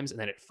couple times, and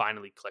then it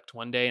finally clicked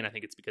one day, and I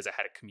think it's because I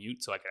had a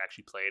commute, so I could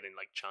actually play it in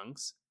like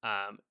chunks.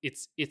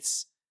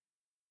 It's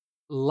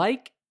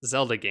like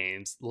Zelda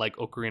games, like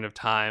Ocarina of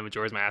Time,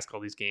 Majora's Mask, all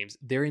these games,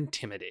 they're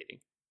intimidating.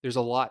 There's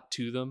a lot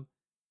to them.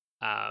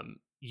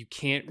 You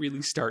can't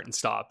really start and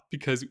stop,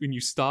 because when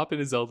you stop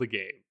in a Zelda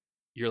game,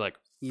 you're like,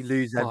 you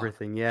lose fuck.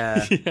 Everything,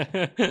 yeah.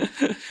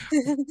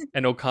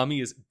 And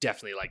Okami is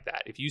definitely like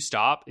that. If you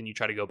stop and you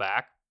try to go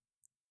back,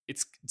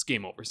 it's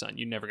game over, son.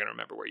 You're never gonna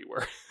remember where you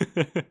were.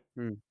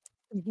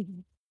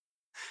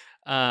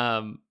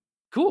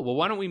 Cool. Well,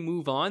 why don't we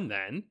move on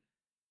then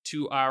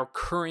to our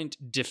current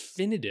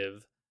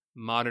definitive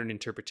modern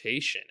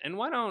interpretation? And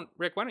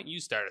Rick, why don't you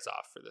start us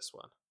off for this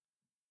one?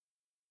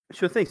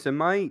 Sure thing. So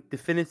my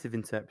definitive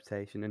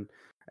interpretation, and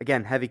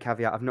again, heavy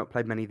caveat, I've not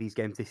played many of these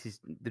games. This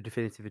is the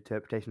definitive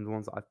interpretation of the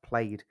ones that I've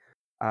played.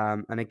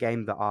 And a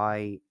game that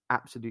I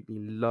absolutely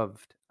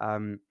loved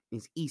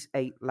is Ys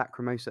 8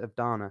 Lacrimosa of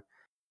Dana.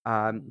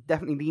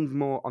 Definitely leans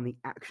more on the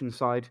action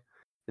side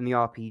than the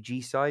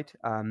RPG side.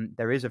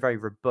 There is a very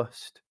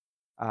robust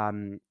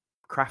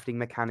crafting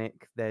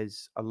mechanic.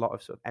 There's a lot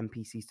of sort of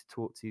NPCs to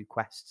talk to,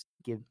 quests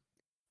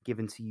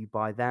given to you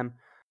by them.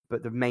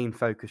 But the main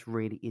focus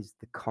really is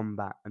the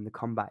combat, and the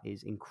combat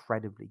is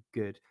incredibly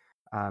good.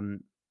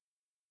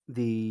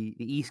 The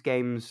Ys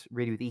games,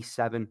 really with Ys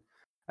 7,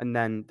 and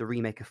then the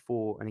remake of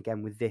 4, and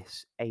again with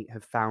this 8,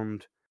 have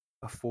found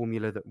a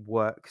formula that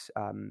works.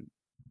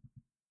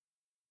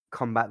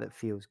 Combat that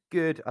feels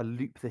good, a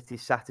loop that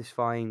is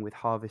satisfying with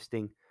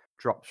harvesting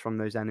drops from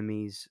those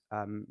enemies,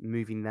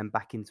 moving them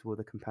back into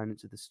other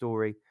components of the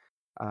story,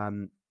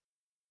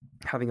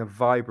 having a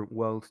vibrant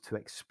world to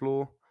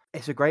explore.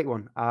 It's a great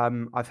one.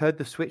 I've heard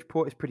the Switch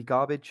port is pretty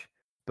garbage,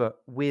 but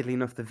weirdly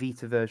enough, the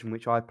Vita version,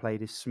 which I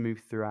played, is smooth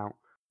throughout.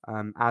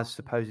 as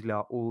supposedly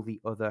are all the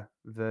other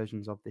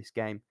versions of this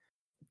game.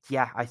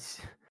 Yeah,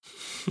 it's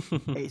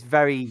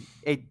very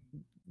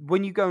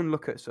when you go and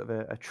look at sort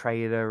of a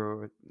trailer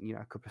or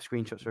a couple of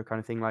screenshots or a kind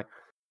of thing, like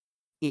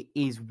it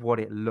is what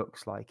it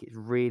looks like. It's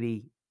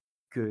really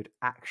good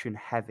action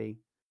heavy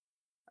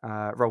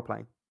role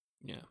playing.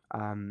 Yeah.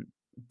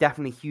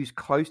 Definitely hews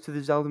close to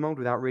the Zelda mold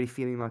without really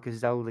feeling like a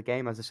Zelda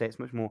game. As I say, it's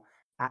much more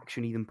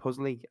actiony than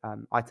puzzly.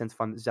 I tend to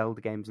find that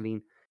Zelda games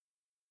lean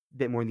a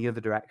bit more in the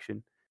other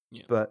direction,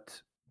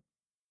 but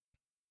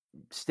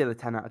still a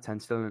 10 out of 10,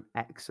 still an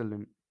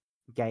excellent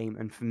game,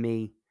 and for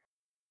me,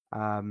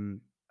 a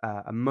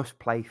must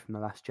play from the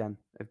last gen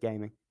of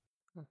gaming.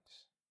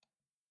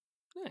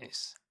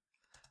 Nice.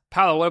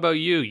 Paolo, what about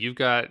you? You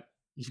got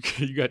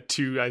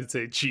two, I'd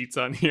say, cheats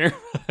on here.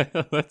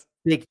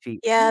 Big cheat.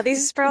 Yeah, this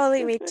is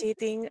probably me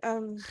cheating.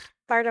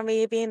 Part of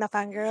me being a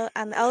fangirl,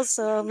 and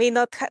also me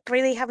not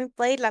really having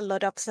played a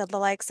lot of Zelda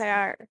likes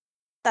that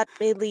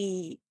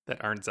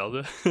aren't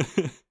Zelda.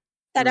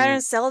 that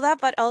aren't Zelda,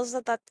 but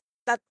also that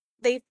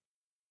they,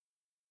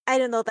 I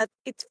don't know, that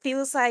it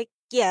feels like,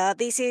 yeah,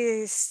 this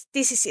is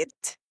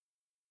it.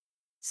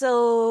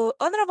 So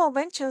honorable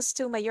mentions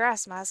to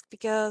Majora's Mask,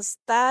 because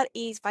that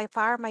is by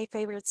far my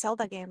favorite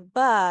Zelda game.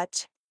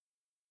 But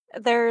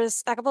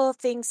there's a couple of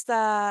things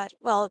that,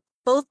 well,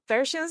 both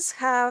versions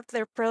have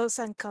their pros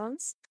and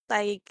cons.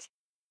 Like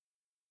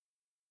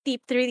the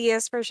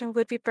 3DS version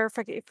would be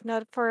perfect if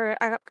not for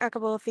a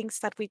couple of things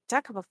that we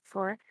talked about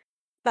before.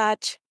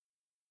 But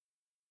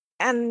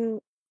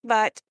and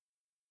but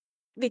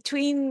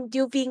between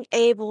you being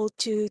able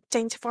to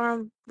change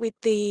form with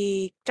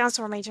the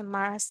transformation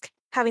mask,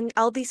 having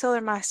all these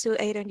other masks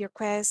to aid on your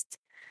quest,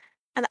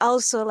 and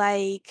also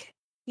like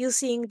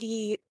using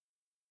the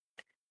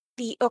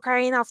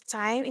Ocarina of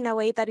Time in a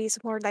way that is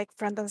more like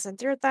front and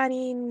center than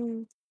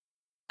in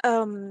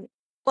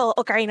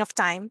Ocarina of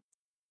Time.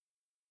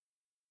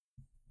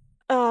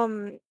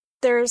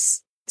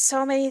 There's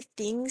so many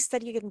things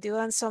that you can do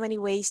and so many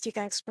ways you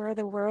can explore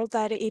the world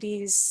that it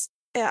is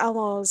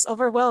almost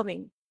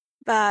overwhelming.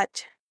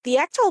 But the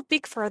actual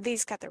pick for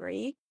this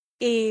category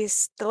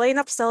is The Legend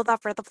of Zelda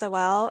Breath of the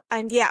Wild.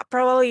 And yeah,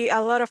 probably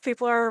a lot of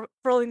people are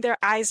rolling their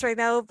eyes right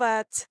now,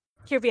 but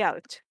hear me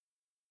out.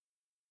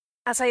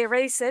 As I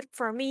already said,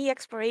 for me,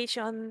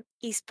 exploration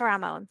is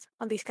paramount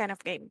on this kind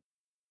of game.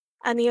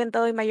 And even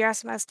though in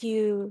Majora's Mask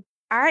you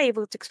are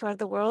able to explore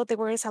the world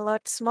is a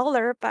lot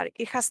smaller, but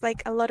it has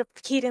like a lot of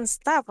hidden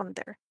stuff on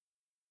there.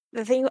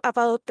 The thing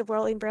about the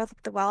world in Breath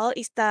of the Wild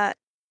is that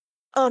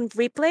on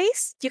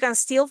replays, you can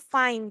still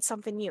find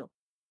something new.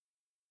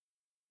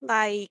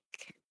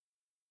 Like,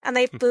 and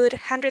I put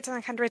hundreds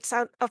and hundreds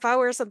of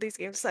hours on these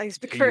games. I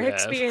speak from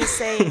experience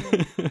saying,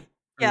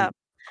 yeah,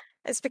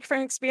 I speak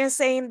from experience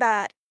saying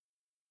that,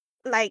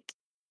 like,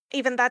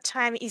 even that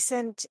time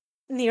isn't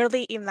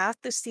nearly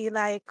enough to see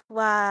like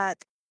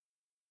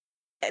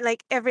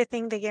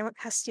everything the game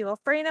has to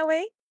offer in a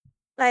way.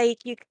 Like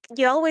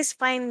you always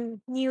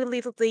find new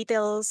little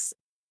details,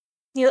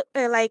 new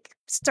like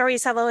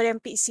stories about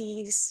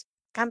NPCs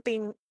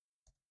camping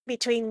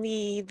between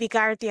the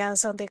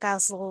guardians on the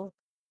castle,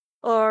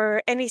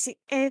 or anything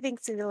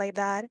silly like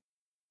that.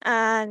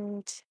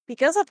 And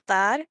because of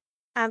that,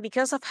 and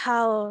because of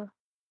how,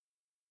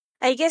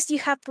 I guess you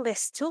have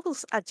less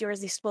tools at your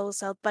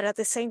disposal, but at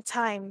the same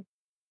time,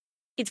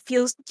 it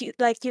feels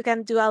like you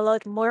can do a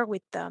lot more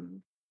with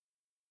them.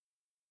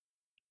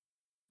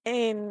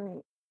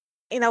 In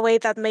a way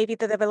that maybe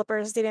the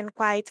developers didn't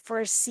quite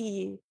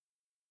foresee,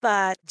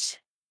 but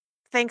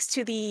thanks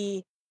to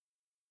the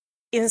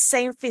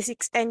insane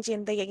physics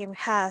engine the game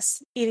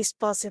has, it is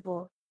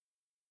possible.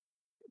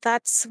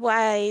 That's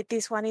why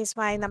this one is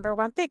my number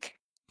one pick.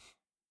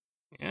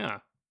 Yeah.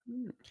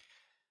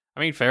 I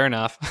mean, fair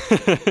enough.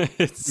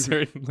 It's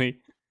certainly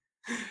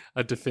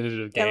a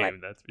definitive game,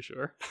 that's for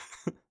sure.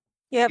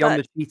 Yeah, beyond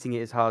the cheating,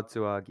 it is hard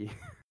to argue.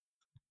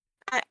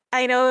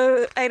 I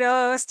know I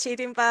was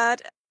cheating,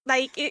 but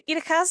like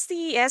it has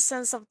the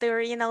essence of the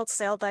original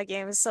Zelda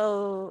game,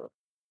 so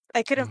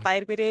I couldn't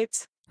fight with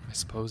it. I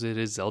suppose it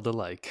is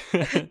Zelda-like.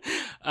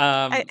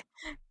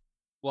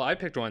 Well, I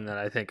picked one that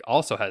I think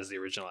also has the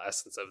original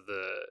essence of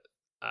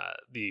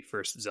the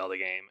first Zelda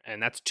game,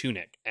 and that's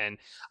Tunic. And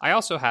I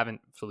also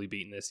haven't fully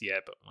beaten this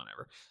yet, but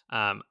whatever.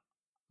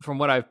 From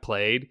what I've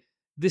played,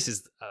 this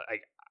is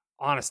like,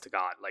 honest to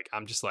God, like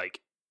I'm just like,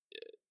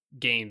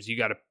 games, you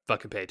got to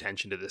fucking pay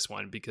attention to this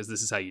one, because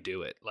this is how you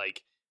do it.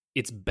 Like,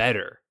 it's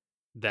better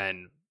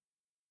than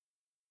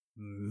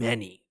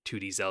many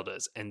 2D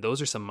Zeldas, and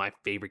those are some of my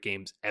favorite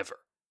games ever.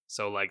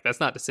 So like, that's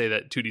not to say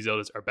that 2D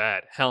Zeldas are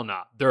bad. Hell no,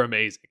 they're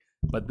amazing.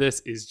 But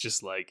this is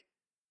just like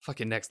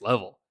fucking next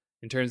level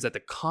in terms that the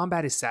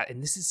combat is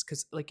and this is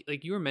because like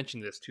you were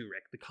mentioning this too,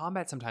 Rick. The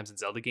combat sometimes in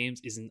Zelda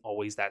games isn't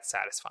always that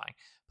satisfying.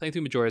 Playing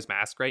through Majora's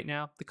Mask right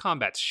now, the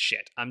combat's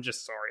shit. I'm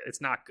just sorry,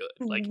 it's not good.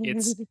 Like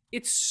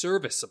it's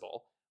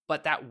serviceable,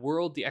 but that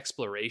world, the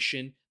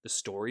exploration, the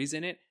stories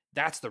in it,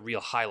 that's the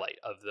real highlight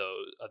of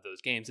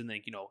those games. And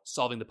then,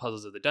 solving the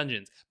puzzles of the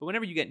dungeons. But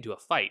whenever you get into a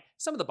fight,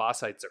 some of the boss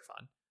fights are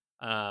fun.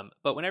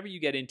 But whenever you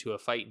get into a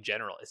fight in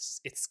general,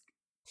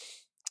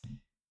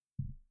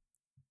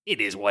 it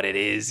is what it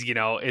is, you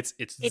know. It's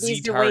It Z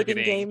is the waiting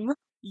targeting. game.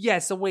 Yeah,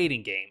 it's a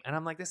waiting game, and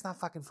I'm like, that's not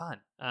fucking fun.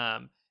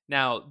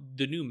 Now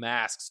the new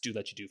masks do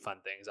let you do fun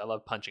things. I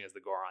love punching as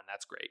the Goron.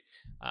 That's great.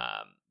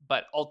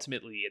 But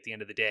ultimately, at the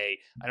end of the day,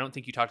 I don't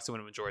think you talk to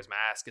someone in Majora's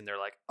Mask and they're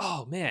like,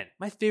 "Oh man,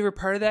 my favorite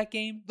part of that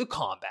game, the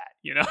combat."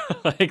 You know,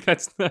 like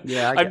that's not,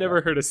 I've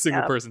never heard a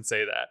single person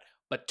say that.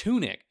 But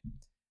Tunic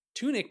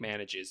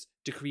manages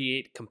to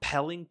create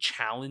compelling,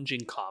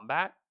 challenging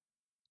combat,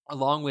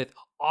 along with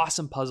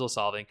awesome puzzle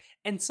solving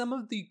and some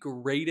of the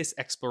greatest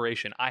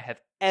exploration I have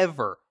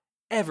ever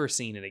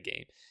seen in a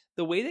game.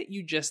 The way that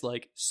you just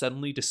like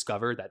suddenly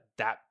discover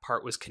that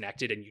part was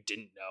connected and you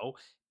didn't know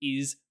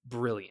is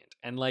brilliant.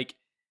 And like,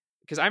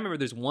 because I remember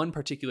there's one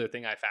particular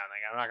thing I found,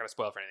 like I'm not going to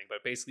spoil for anything,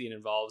 but basically it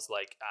involves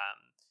like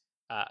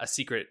a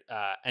secret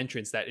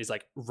entrance that is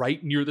like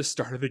right near the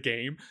start of the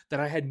game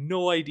that I had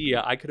no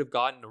idea I could have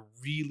gotten a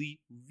really,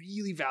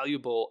 really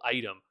valuable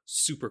item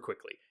super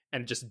quickly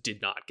and just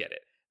did not get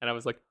it. And I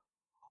was like,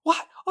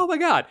 what? Oh my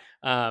God.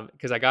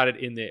 Because I got it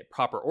in the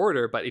proper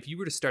order. But if you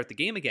were to start the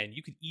game again,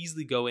 you could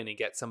easily go in and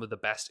get some of the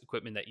best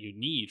equipment that you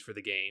need for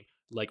the game,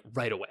 like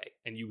right away.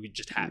 And you would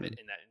just have it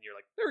in that. And you're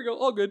like, there we go,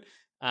 all good.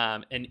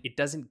 And it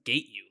doesn't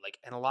gate you. Like,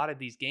 and a lot of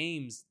these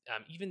games,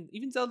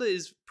 even Zelda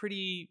is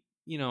pretty,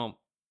 you know,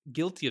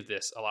 guilty of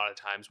this a lot of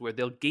times where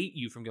they'll gate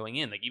you from going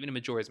in. Like even in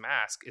Majora's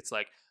Mask, it's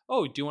like,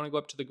 oh, do you want to go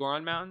up to the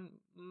Goron Mountain?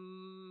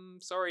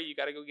 Sorry, you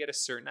got to go get a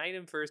certain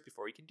item first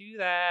before you can do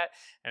that.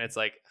 And it's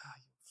like, oh,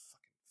 you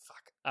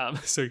fucking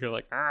fuck. So you're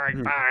like, all right,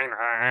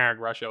 fine,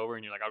 rush over,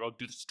 and you're like, I'll go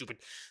do the stupid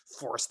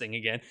force thing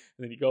again. And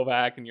then you go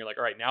back, and you're like,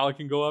 all right, now I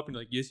can go up, and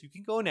you're like, yes, you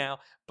can go now.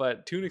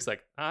 But Tunic's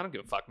like, I don't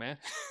give a fuck, man.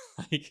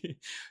 Like,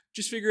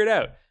 just figure it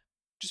out.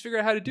 Just figure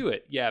out how to do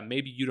it. Yeah,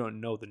 maybe you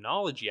don't know the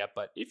knowledge yet,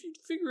 but if you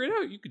figure it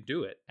out, you can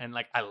do it. And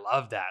like, I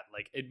love that.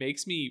 Like, it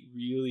makes me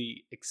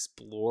really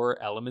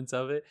explore elements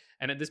of it.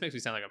 And this makes me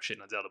sound like I'm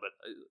shitting on Zelda, but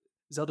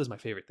Zelda's my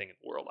favorite thing in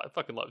the world. I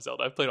fucking love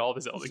Zelda. I've played all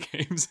the Zelda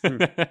games.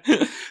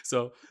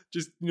 So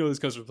just, you know, this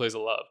comes from a place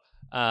of love.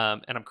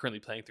 And I'm currently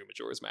playing through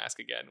Majora's Mask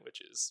again,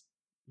 which is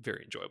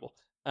very enjoyable.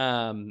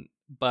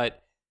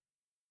 But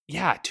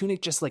yeah,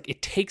 Tunic just like,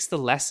 it takes the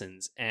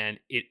lessons and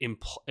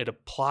it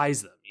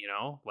applies them, you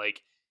know?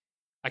 Like,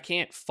 I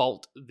can't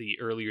fault the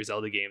earlier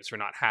Zelda games for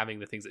not having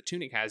the things that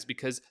Tunic has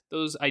because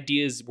those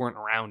ideas weren't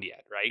around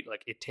yet, right?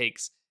 Like it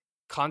takes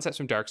concepts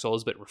from Dark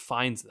Souls but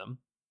refines them.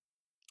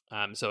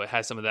 So it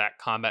has some of that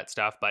combat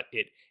stuff, but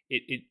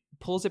it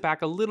pulls it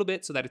back a little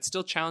bit so that it's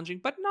still challenging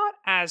but not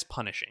as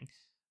punishing.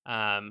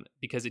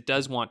 Because it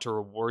does want to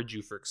reward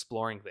you for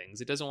exploring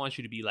things. It doesn't want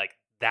you to be like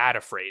that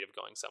afraid of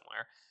going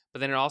somewhere. But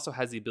then it also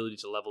has the ability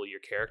to level your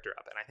character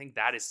up, and I think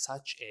that is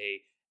such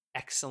a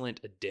excellent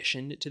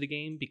addition to the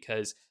game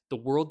because the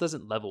world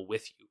doesn't level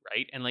with you,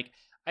 right? And like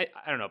I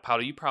don't know,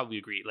 Paolo, you probably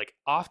agree, like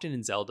often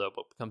in Zelda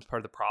what becomes part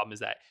of the problem is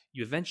that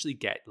you eventually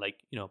get like,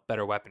 you know,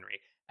 better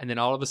weaponry, and then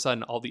all of a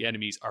sudden all the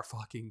enemies are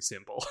fucking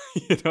simple.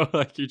 You know,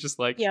 like you're just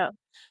like, yeah,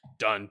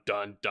 done.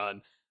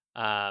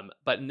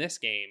 But in this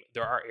game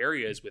there are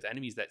areas with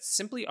enemies that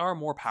simply are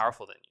more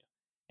powerful than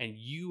you, and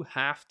you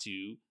have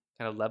to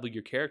kind of level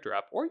your character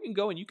up, or you can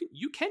go and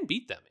you can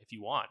beat them if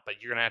you want, but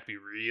you're gonna have to be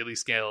really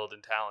skilled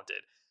and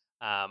talented.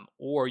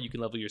 Or you can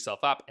level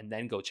yourself up and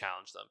then go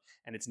challenge them.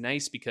 And it's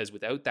nice because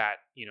without that,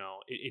 you know,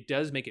 it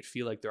does make it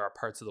feel like there are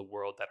parts of the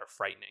world that are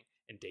frightening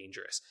and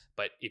dangerous.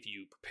 But if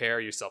you prepare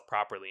yourself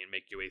properly and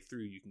make your way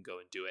through, you can go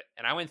and do it.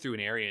 And I went through an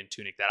area in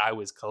Tunic that I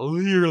was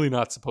clearly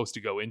not supposed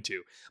to go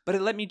into, but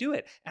it let me do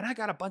it. And I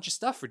got a bunch of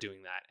stuff for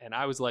doing that. And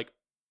I was like,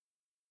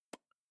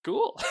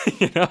 cool.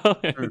 You know,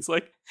 it's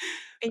like,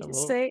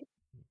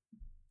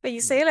 but you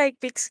say like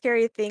big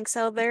scary things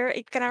out there.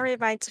 It kind of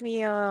reminds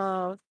me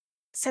of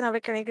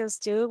Xenoblade Chronicles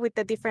 2, with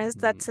the difference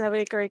that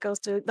Xenoblade Chronicles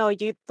 2, no,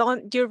 you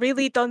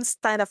really don't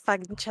stand a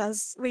fucking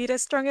chance with a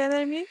strong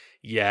enemy.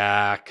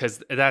 Yeah,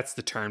 because that's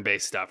the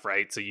turn-based stuff,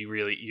 right? So you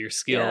really, your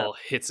skill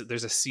hits,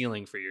 there's a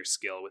ceiling for your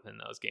skill within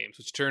those games,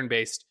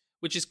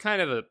 which is kind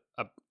of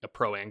a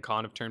pro and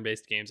con of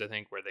turn-based games, I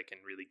think, where they can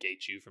really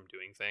gate you from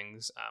doing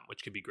things,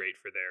 which could be great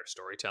for their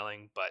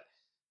storytelling, but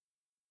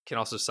can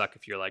also suck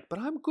if you're like, but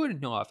I'm good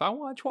enough, I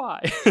want to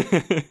try.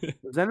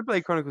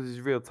 Xenoblade Chronicles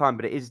is real time,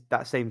 but it is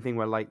that same thing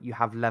where like you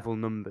have level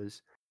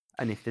numbers,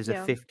 and if there's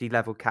a 50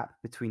 level cap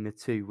between the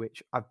two,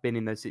 which I've been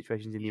in those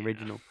situations in the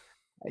original,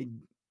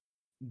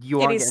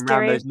 you aren't getting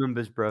around those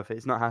numbers, bro.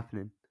 It's not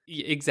happening.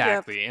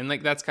 Exactly. And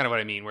like that's kind of what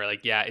I mean, where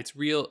like, yeah, it's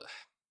real,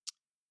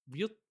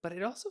 but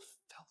it also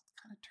felt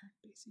kind of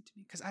turn-based to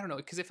me, because I don't know,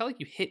 because it felt like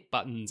you hit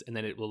buttons and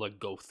then it will like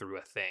go through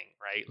a thing,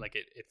 right? Like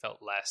it felt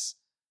less.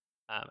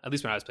 At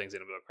least when I was playing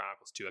Xenoblade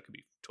Chronicles 2, I could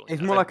be totally.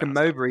 It's more like a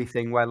MOBA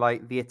thing where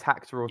like the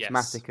attacks are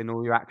automatic and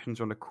all your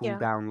actions are on a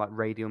cooldown, like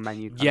radial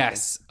menu.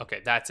 Yes.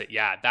 Okay, that's it.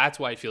 Yeah, that's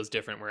why it feels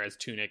different. Whereas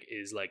Tunic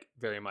is like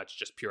very much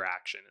just pure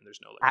action, and there's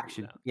no like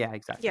action. Yeah,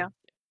 exactly. Yeah.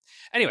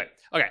 Anyway,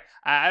 okay,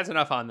 that's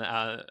enough on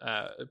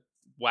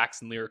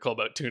waxing lyrical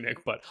about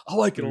Tunic, but I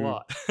like it a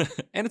lot.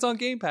 And it's on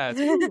Game Pass.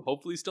 Woo!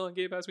 Hopefully still on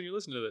Game Pass when you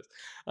listen to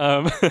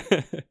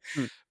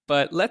this.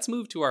 But let's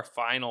move to our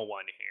final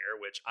one here,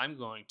 which I'm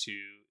going to,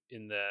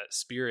 in the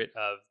spirit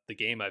of the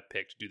game I've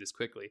picked, do this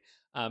quickly.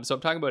 So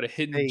I'm talking about a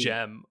hidden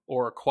gem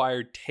or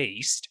acquired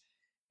taste.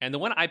 And the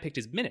one I picked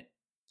is Minute,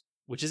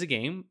 which is a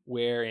game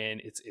wherein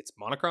it's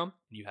monochrome.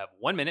 And you have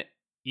 1 minute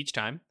each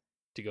time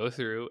to go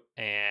through.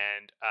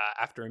 And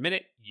after a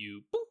minute,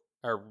 you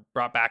are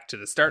brought back to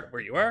the start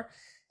where you are.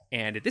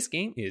 And this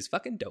game is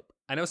fucking dope.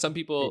 I know some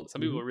people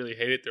really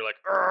hate it. They're like,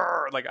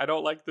 "Arr!" Like, I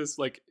don't like this.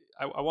 Like,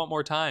 I want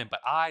more time.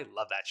 But I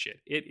love that shit.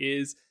 It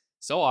is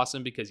so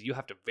awesome because you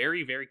have to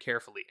very, very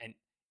carefully. And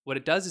what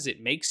it does is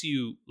it makes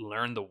you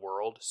learn the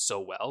world so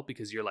well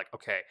because you're like,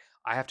 okay,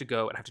 I have to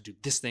go and I have to do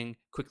this thing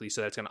quickly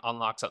so that's going to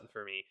unlock something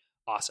for me.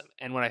 Awesome.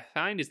 And what I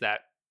find is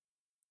that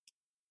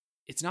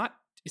it's not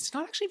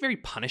actually very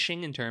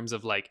punishing in terms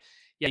of like,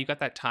 yeah, you got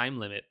that time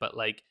limit, but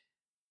like,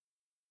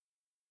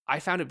 I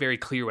found it very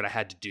clear what I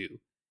had to do.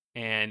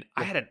 And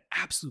I had an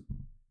absolute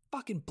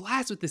fucking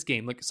blast with this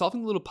game, like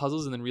solving little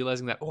puzzles and then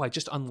realizing that, I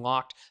just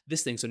unlocked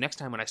this thing. So next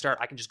time when I start,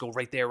 I can just go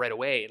right there right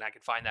away and I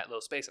can find that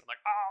little space. And I'm like,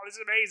 oh, this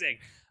is amazing.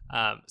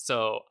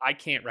 So I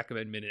can't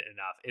recommend Minute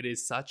enough. It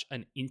is such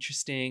an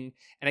interesting,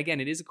 and again,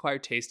 it is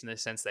acquired taste in the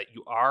sense that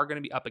you are going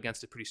to be up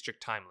against a pretty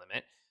strict time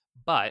limit,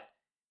 but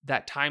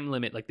that time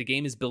limit, like the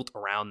game is built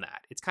around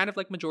that. It's kind of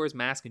like Majora's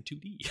Mask in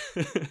 2D.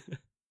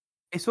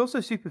 It's also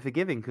super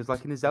forgiving because,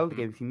 like in a Zelda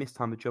game, if you miss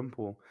time a jump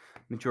or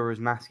Majora's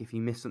Mask, if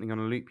you miss something on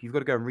a loop, you've got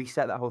to go and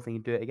reset that whole thing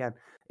and do it again.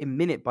 In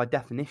Minute, by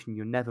definition,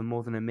 you're never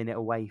more than a minute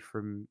away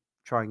from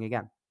trying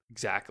again.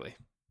 Exactly.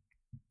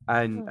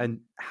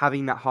 And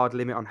having that hard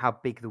limit on how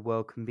big the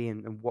world can be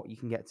and what you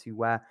can get to,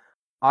 where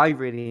I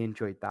really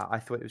enjoyed that. I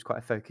thought it was quite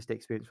a focused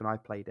experience when I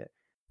played it,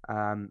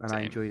 and Same.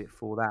 I enjoyed it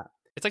for that.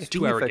 It's like a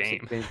 2-hour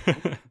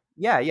game.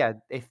 Yeah,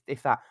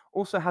 if that.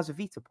 Also has a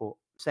Vita port,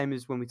 same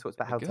as when we talked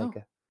about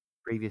Helltaker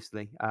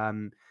previously.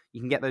 You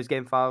can get those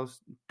game files,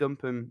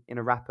 dump them in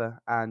a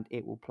wrapper, and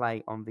it will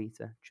play on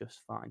Vita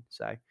just fine.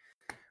 So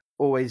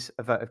always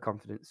a vote of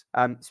confidence.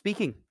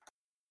 Speaking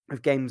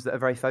of games that are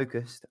very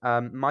focused,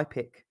 my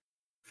pick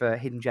for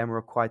Hidden Gem or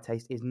Acquired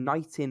Taste is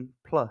Nighting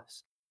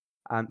Plus.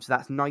 So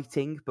that's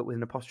Nighting, but with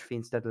an apostrophe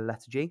instead of the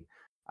letter G,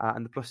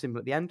 and the plus symbol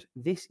at the end.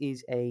 This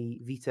is a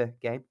Vita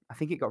game. I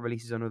think it got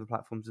releases on other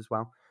platforms as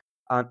well.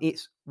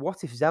 It's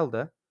What If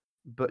Zelda,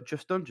 but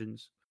just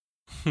dungeons.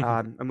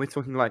 And we're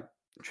talking like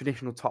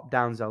traditional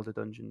top-down Zelda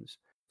dungeons.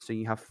 So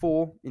you have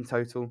 4 in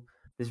total.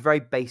 There's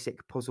very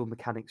basic puzzle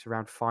mechanics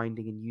around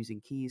finding and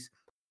using keys.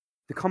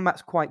 The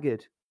combat's quite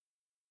good.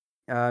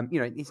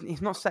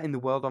 It's not setting the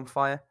world on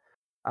fire.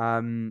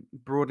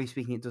 Broadly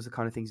speaking, it does the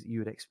kind of things that you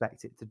would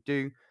expect it to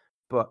do,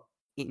 but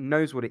it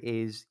knows what it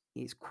is.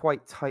 It's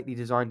quite tightly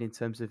designed in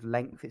terms of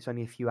length. It's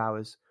only a few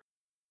hours,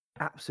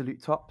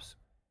 absolute tops,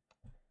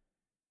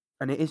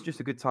 and it is just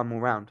a good time all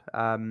round.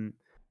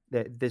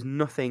 There's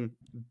nothing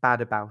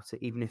bad about it,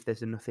 even if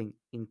there's nothing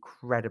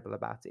incredible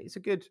about it. It's a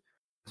good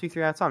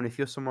 2-3 hour time. And if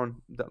you're someone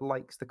that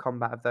likes the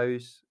combat of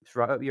those, it's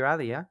right up your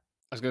alley, yeah?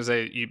 I was going to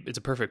say, it's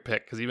a perfect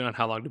pick, because even on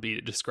How Long to Beat,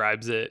 it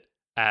describes it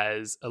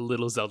as a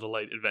little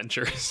Zelda-like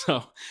adventure.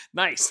 So,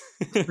 nice.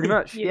 Pretty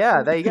much.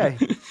 Yeah, there you go.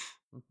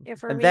 Yeah,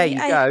 for and me, there you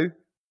go.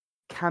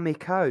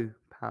 Kamiko,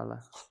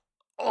 Paula.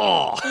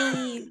 Oh!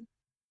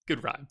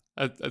 Good rhyme.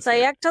 That's So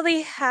I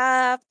actually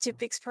have 2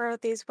 picks for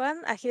this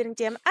one, a hidden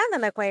gem and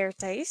an acquired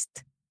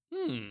taste.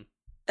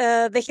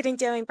 The hidden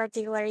gem in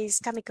particular is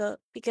Kamiko,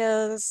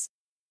 because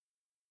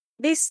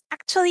this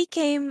actually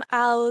came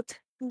out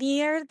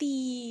near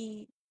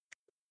the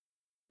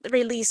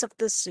release of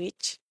the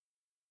Switch,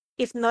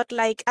 if not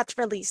like at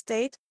release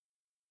date.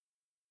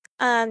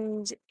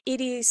 And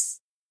it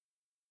is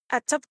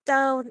a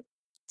top-down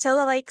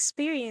Zelda-like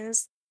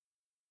experience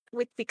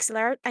with pixel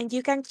art, and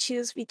you can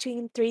choose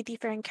between 3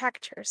 different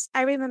characters.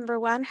 I remember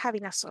one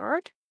having a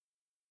sword,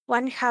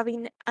 one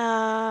having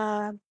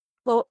bow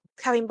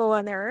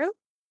and arrow,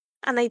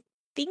 and I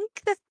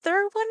think the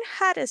third one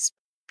had a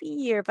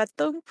spear, but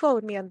don't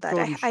quote me on that.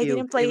 Sword and I didn't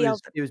shield. play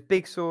It was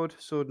big sword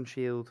and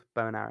shield,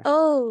 bow and arrow.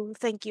 Oh,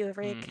 thank you,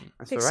 Rick.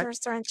 That's Big all right.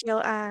 sword and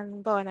shield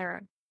and bow and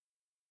arrow.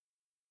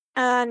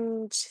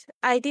 And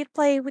I did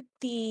play with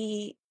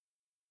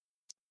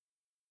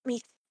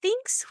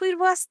methinks it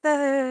was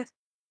the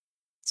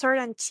sword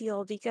and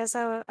shield, because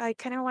I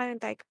kind of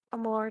wanted like a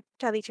more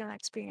traditional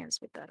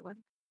experience with that one.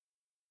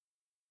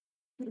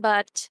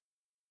 But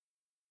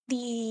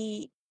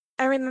I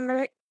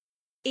remember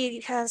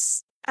it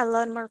has a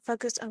lot more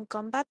focus on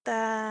combat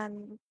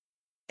than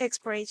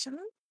exploration.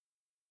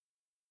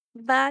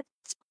 But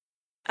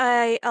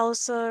I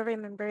also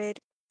remember it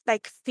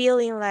like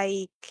feeling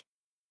like,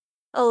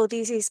 oh,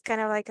 this is kind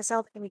of like a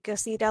Zelda game,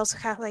 because it also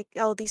has like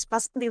all these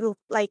little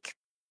like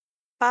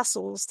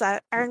puzzles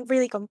that aren't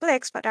really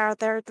complex, but are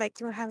there like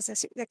to enhance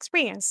the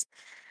experience.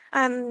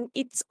 And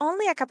it's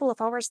only a couple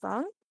of hours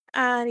long,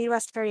 and it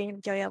was very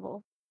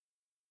enjoyable.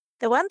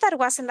 The one that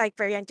wasn't like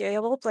very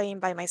enjoyable playing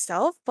by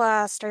myself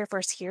was Star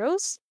Force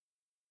Heroes,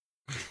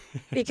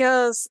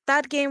 because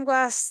that game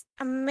was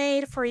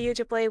made for you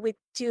to play with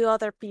 2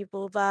 other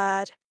people,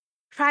 but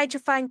try to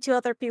find 2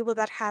 other people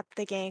that had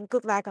the game.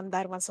 Good luck on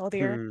that one,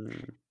 soldier.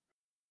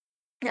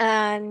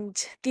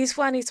 And this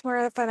one is more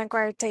of an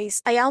acquired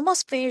taste. I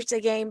almost finished the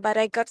game, but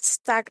I got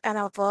stuck on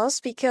a boss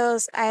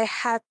because I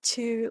had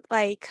to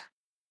I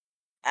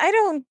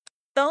don't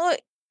know.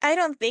 I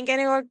don't think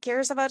anyone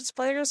cares about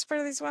spoilers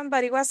for this one,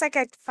 but it was like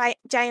a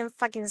giant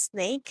fucking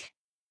snake,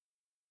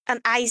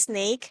 an ice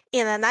snake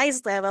in an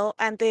ice level,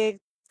 and the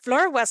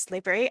floor was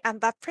slippery, and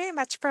that pretty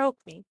much broke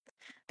me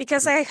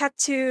because I had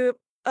to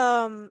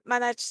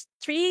manage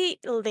 3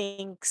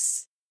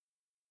 links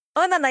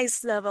on an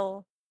ice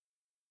level,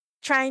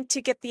 trying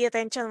to get the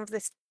attention of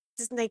the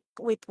snake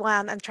with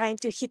one and trying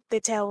to hit the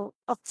tail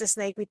of the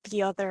snake with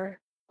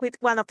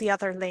one of the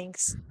other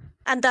links.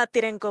 And that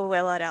didn't go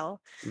well at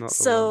all.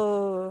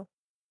 So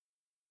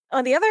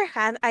on the other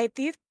hand, I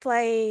did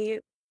play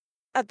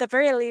at the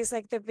very least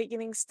like the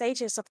beginning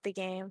stages of the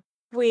game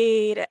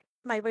with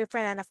my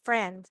boyfriend and a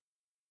friend.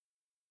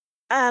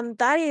 And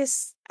that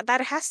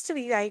has to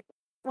be like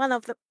one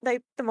of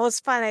the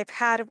most fun I've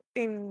had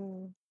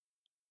in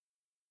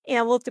a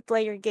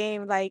multiplayer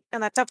game, like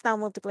in a top-down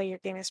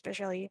multiplayer game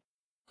especially.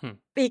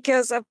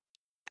 Because of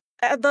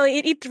though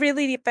it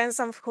really depends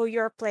on who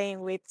you're playing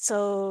with.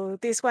 So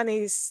this one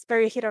is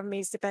very hit or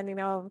miss depending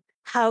on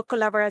how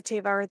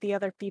collaborative are the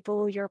other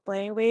people you're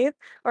playing with,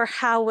 or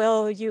how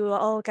well you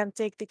all can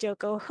take the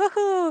joke of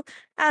hoo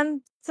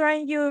and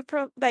throwing you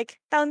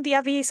down the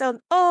abyss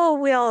on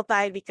we all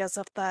died because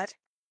of that.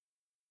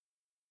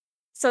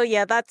 So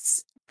yeah,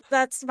 that's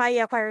my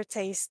acquired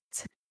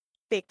taste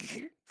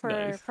pick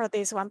for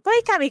this one. Play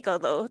Kamiko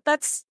though.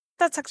 That's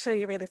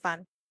actually really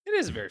fun. It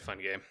is a very fun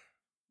game.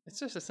 It's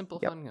just a simple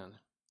fun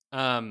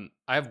gun.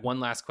 I have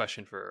one last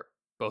question for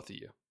both of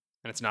you,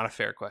 and it's not a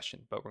fair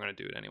question, but we're gonna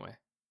do it anyway.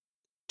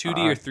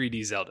 2D or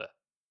 3D Zelda?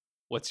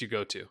 What's your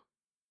go-to?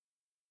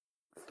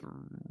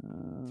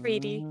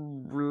 3D.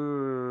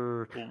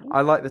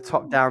 I like the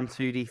top-down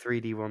 2D,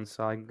 3D one,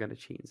 so I'm gonna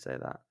cheat and say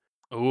that.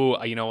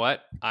 Oh, you know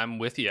what? I'm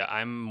with you.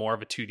 I'm more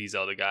of a 2D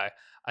Zelda guy.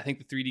 I think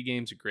the 3D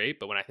games are great,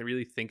 but when I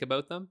really think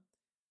about them,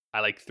 I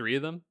like 3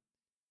 of them: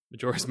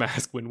 Majora's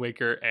Mask, Wind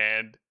Waker,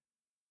 and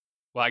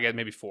I guess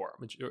maybe 4.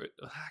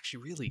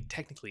 Actually, really,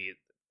 technically,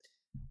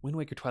 Wind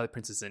Waker, Twilight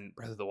Princess, and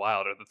Breath of the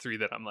Wild are the 3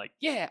 that I'm like,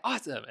 yeah,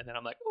 awesome. And then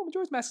I'm like,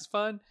 Majora's Mask is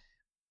fun,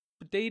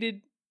 but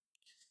dated.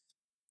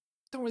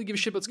 Don't really give a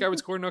shit about Skyward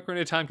Sword. No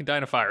Ocarina of Time can die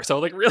in a fire. So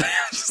like, really,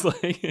 I'm just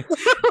like,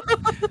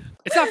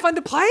 it's not fun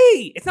to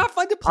play. It's not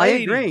fun to play. I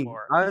agree.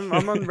 Anymore.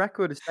 I'm on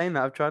record as saying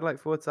that. I've tried like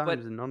 4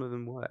 times and none of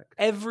them work.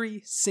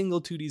 Every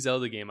single 2D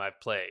Zelda game I've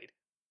played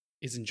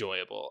is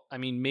enjoyable. I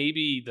mean,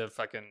 maybe the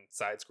fucking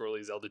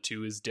side-scrolly Zelda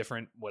 2 is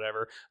different,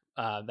 whatever.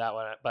 That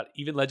one, but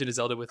even Legend of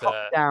Zelda with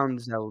top-down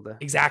Zelda.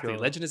 Exactly, sure.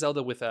 Legend of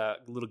Zelda with a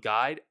little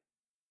guide,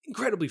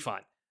 incredibly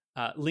fun.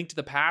 Link to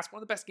the Past, one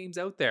of the best games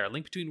out there.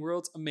 Link Between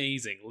Worlds,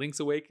 amazing.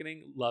 Link's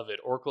Awakening, love it.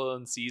 Oracle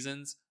and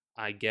Seasons,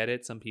 I get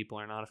it. Some people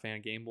are not a fan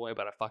of Game Boy,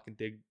 but I fucking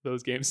dig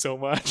those games so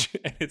much.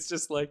 And it's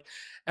just like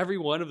every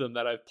one of them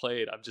that I've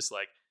played, I'm just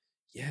like,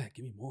 yeah,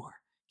 give me more.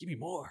 Give me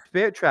more.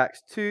 Spirit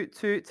Tracks, 10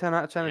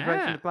 out of 10 is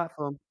right from the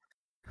platform.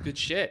 Good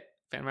shit.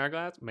 Phantom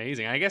Hourglass,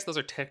 amazing. I guess those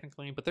are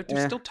technically, but they're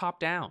still top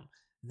down.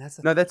 And that's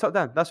they're top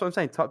down. That's what I'm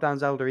saying. Top down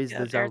Zelda is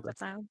the Zelda.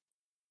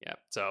 Yeah.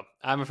 So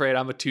I'm afraid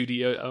I'm a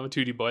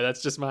 2D boy.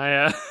 That's just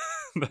my.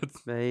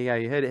 There you go.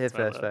 You heard it here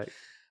first, folks.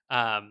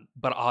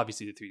 But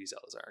obviously the 3D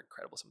Zeldas are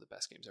incredible. Some of the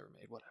best games ever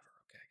made. Whatever.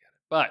 Okay,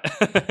 I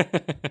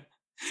get it.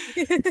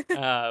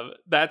 But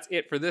that's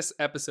it for this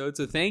episode.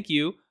 So thank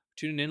you.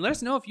 Tuning in. Let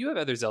us know if you have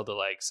other Zelda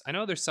likes. I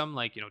know there's some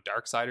like,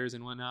 Darksiders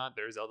and whatnot.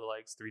 There's Zelda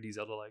likes, 3D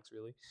Zelda likes,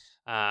 really.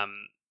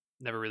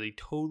 Never really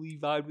totally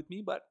vibed with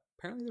me, but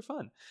apparently they're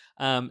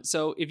fun.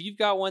 So if you've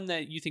got one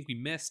that you think we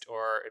missed,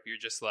 or if you're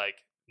just like,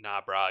 nah,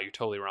 brah, you're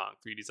totally wrong,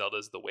 3D Zelda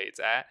is the way it's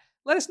at,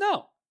 let us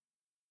know.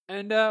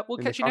 And we'll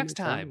catch you next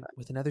time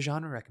with another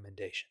genre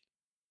recommendation.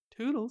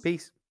 Toodles.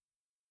 Peace.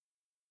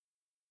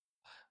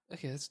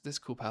 Okay, that's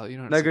cool, pal. You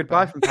know. No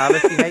goodbye from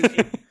Palace. He hates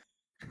you.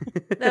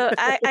 No,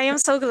 I am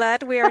so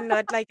glad we are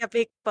not like a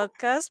big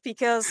podcast,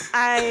 because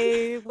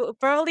I will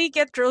probably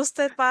get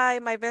roasted by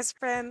my best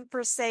friend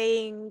for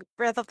saying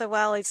Breath of the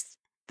Wild is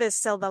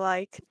best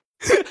Zelda-like.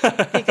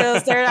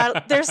 Because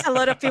there's a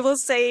lot of people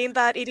saying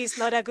that it is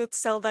not a good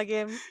Zelda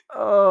game.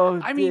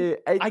 Oh, I mean,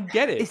 I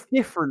get it. It's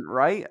different,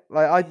 right?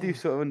 Like, I do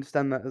sort of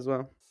understand that as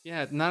well.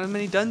 Yeah, not as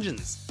many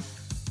dungeons.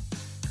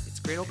 It's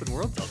great open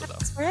world Zelda, though.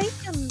 That's right.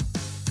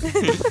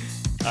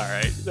 All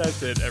right,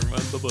 that's it,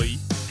 everyone.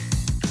 Bye-bye.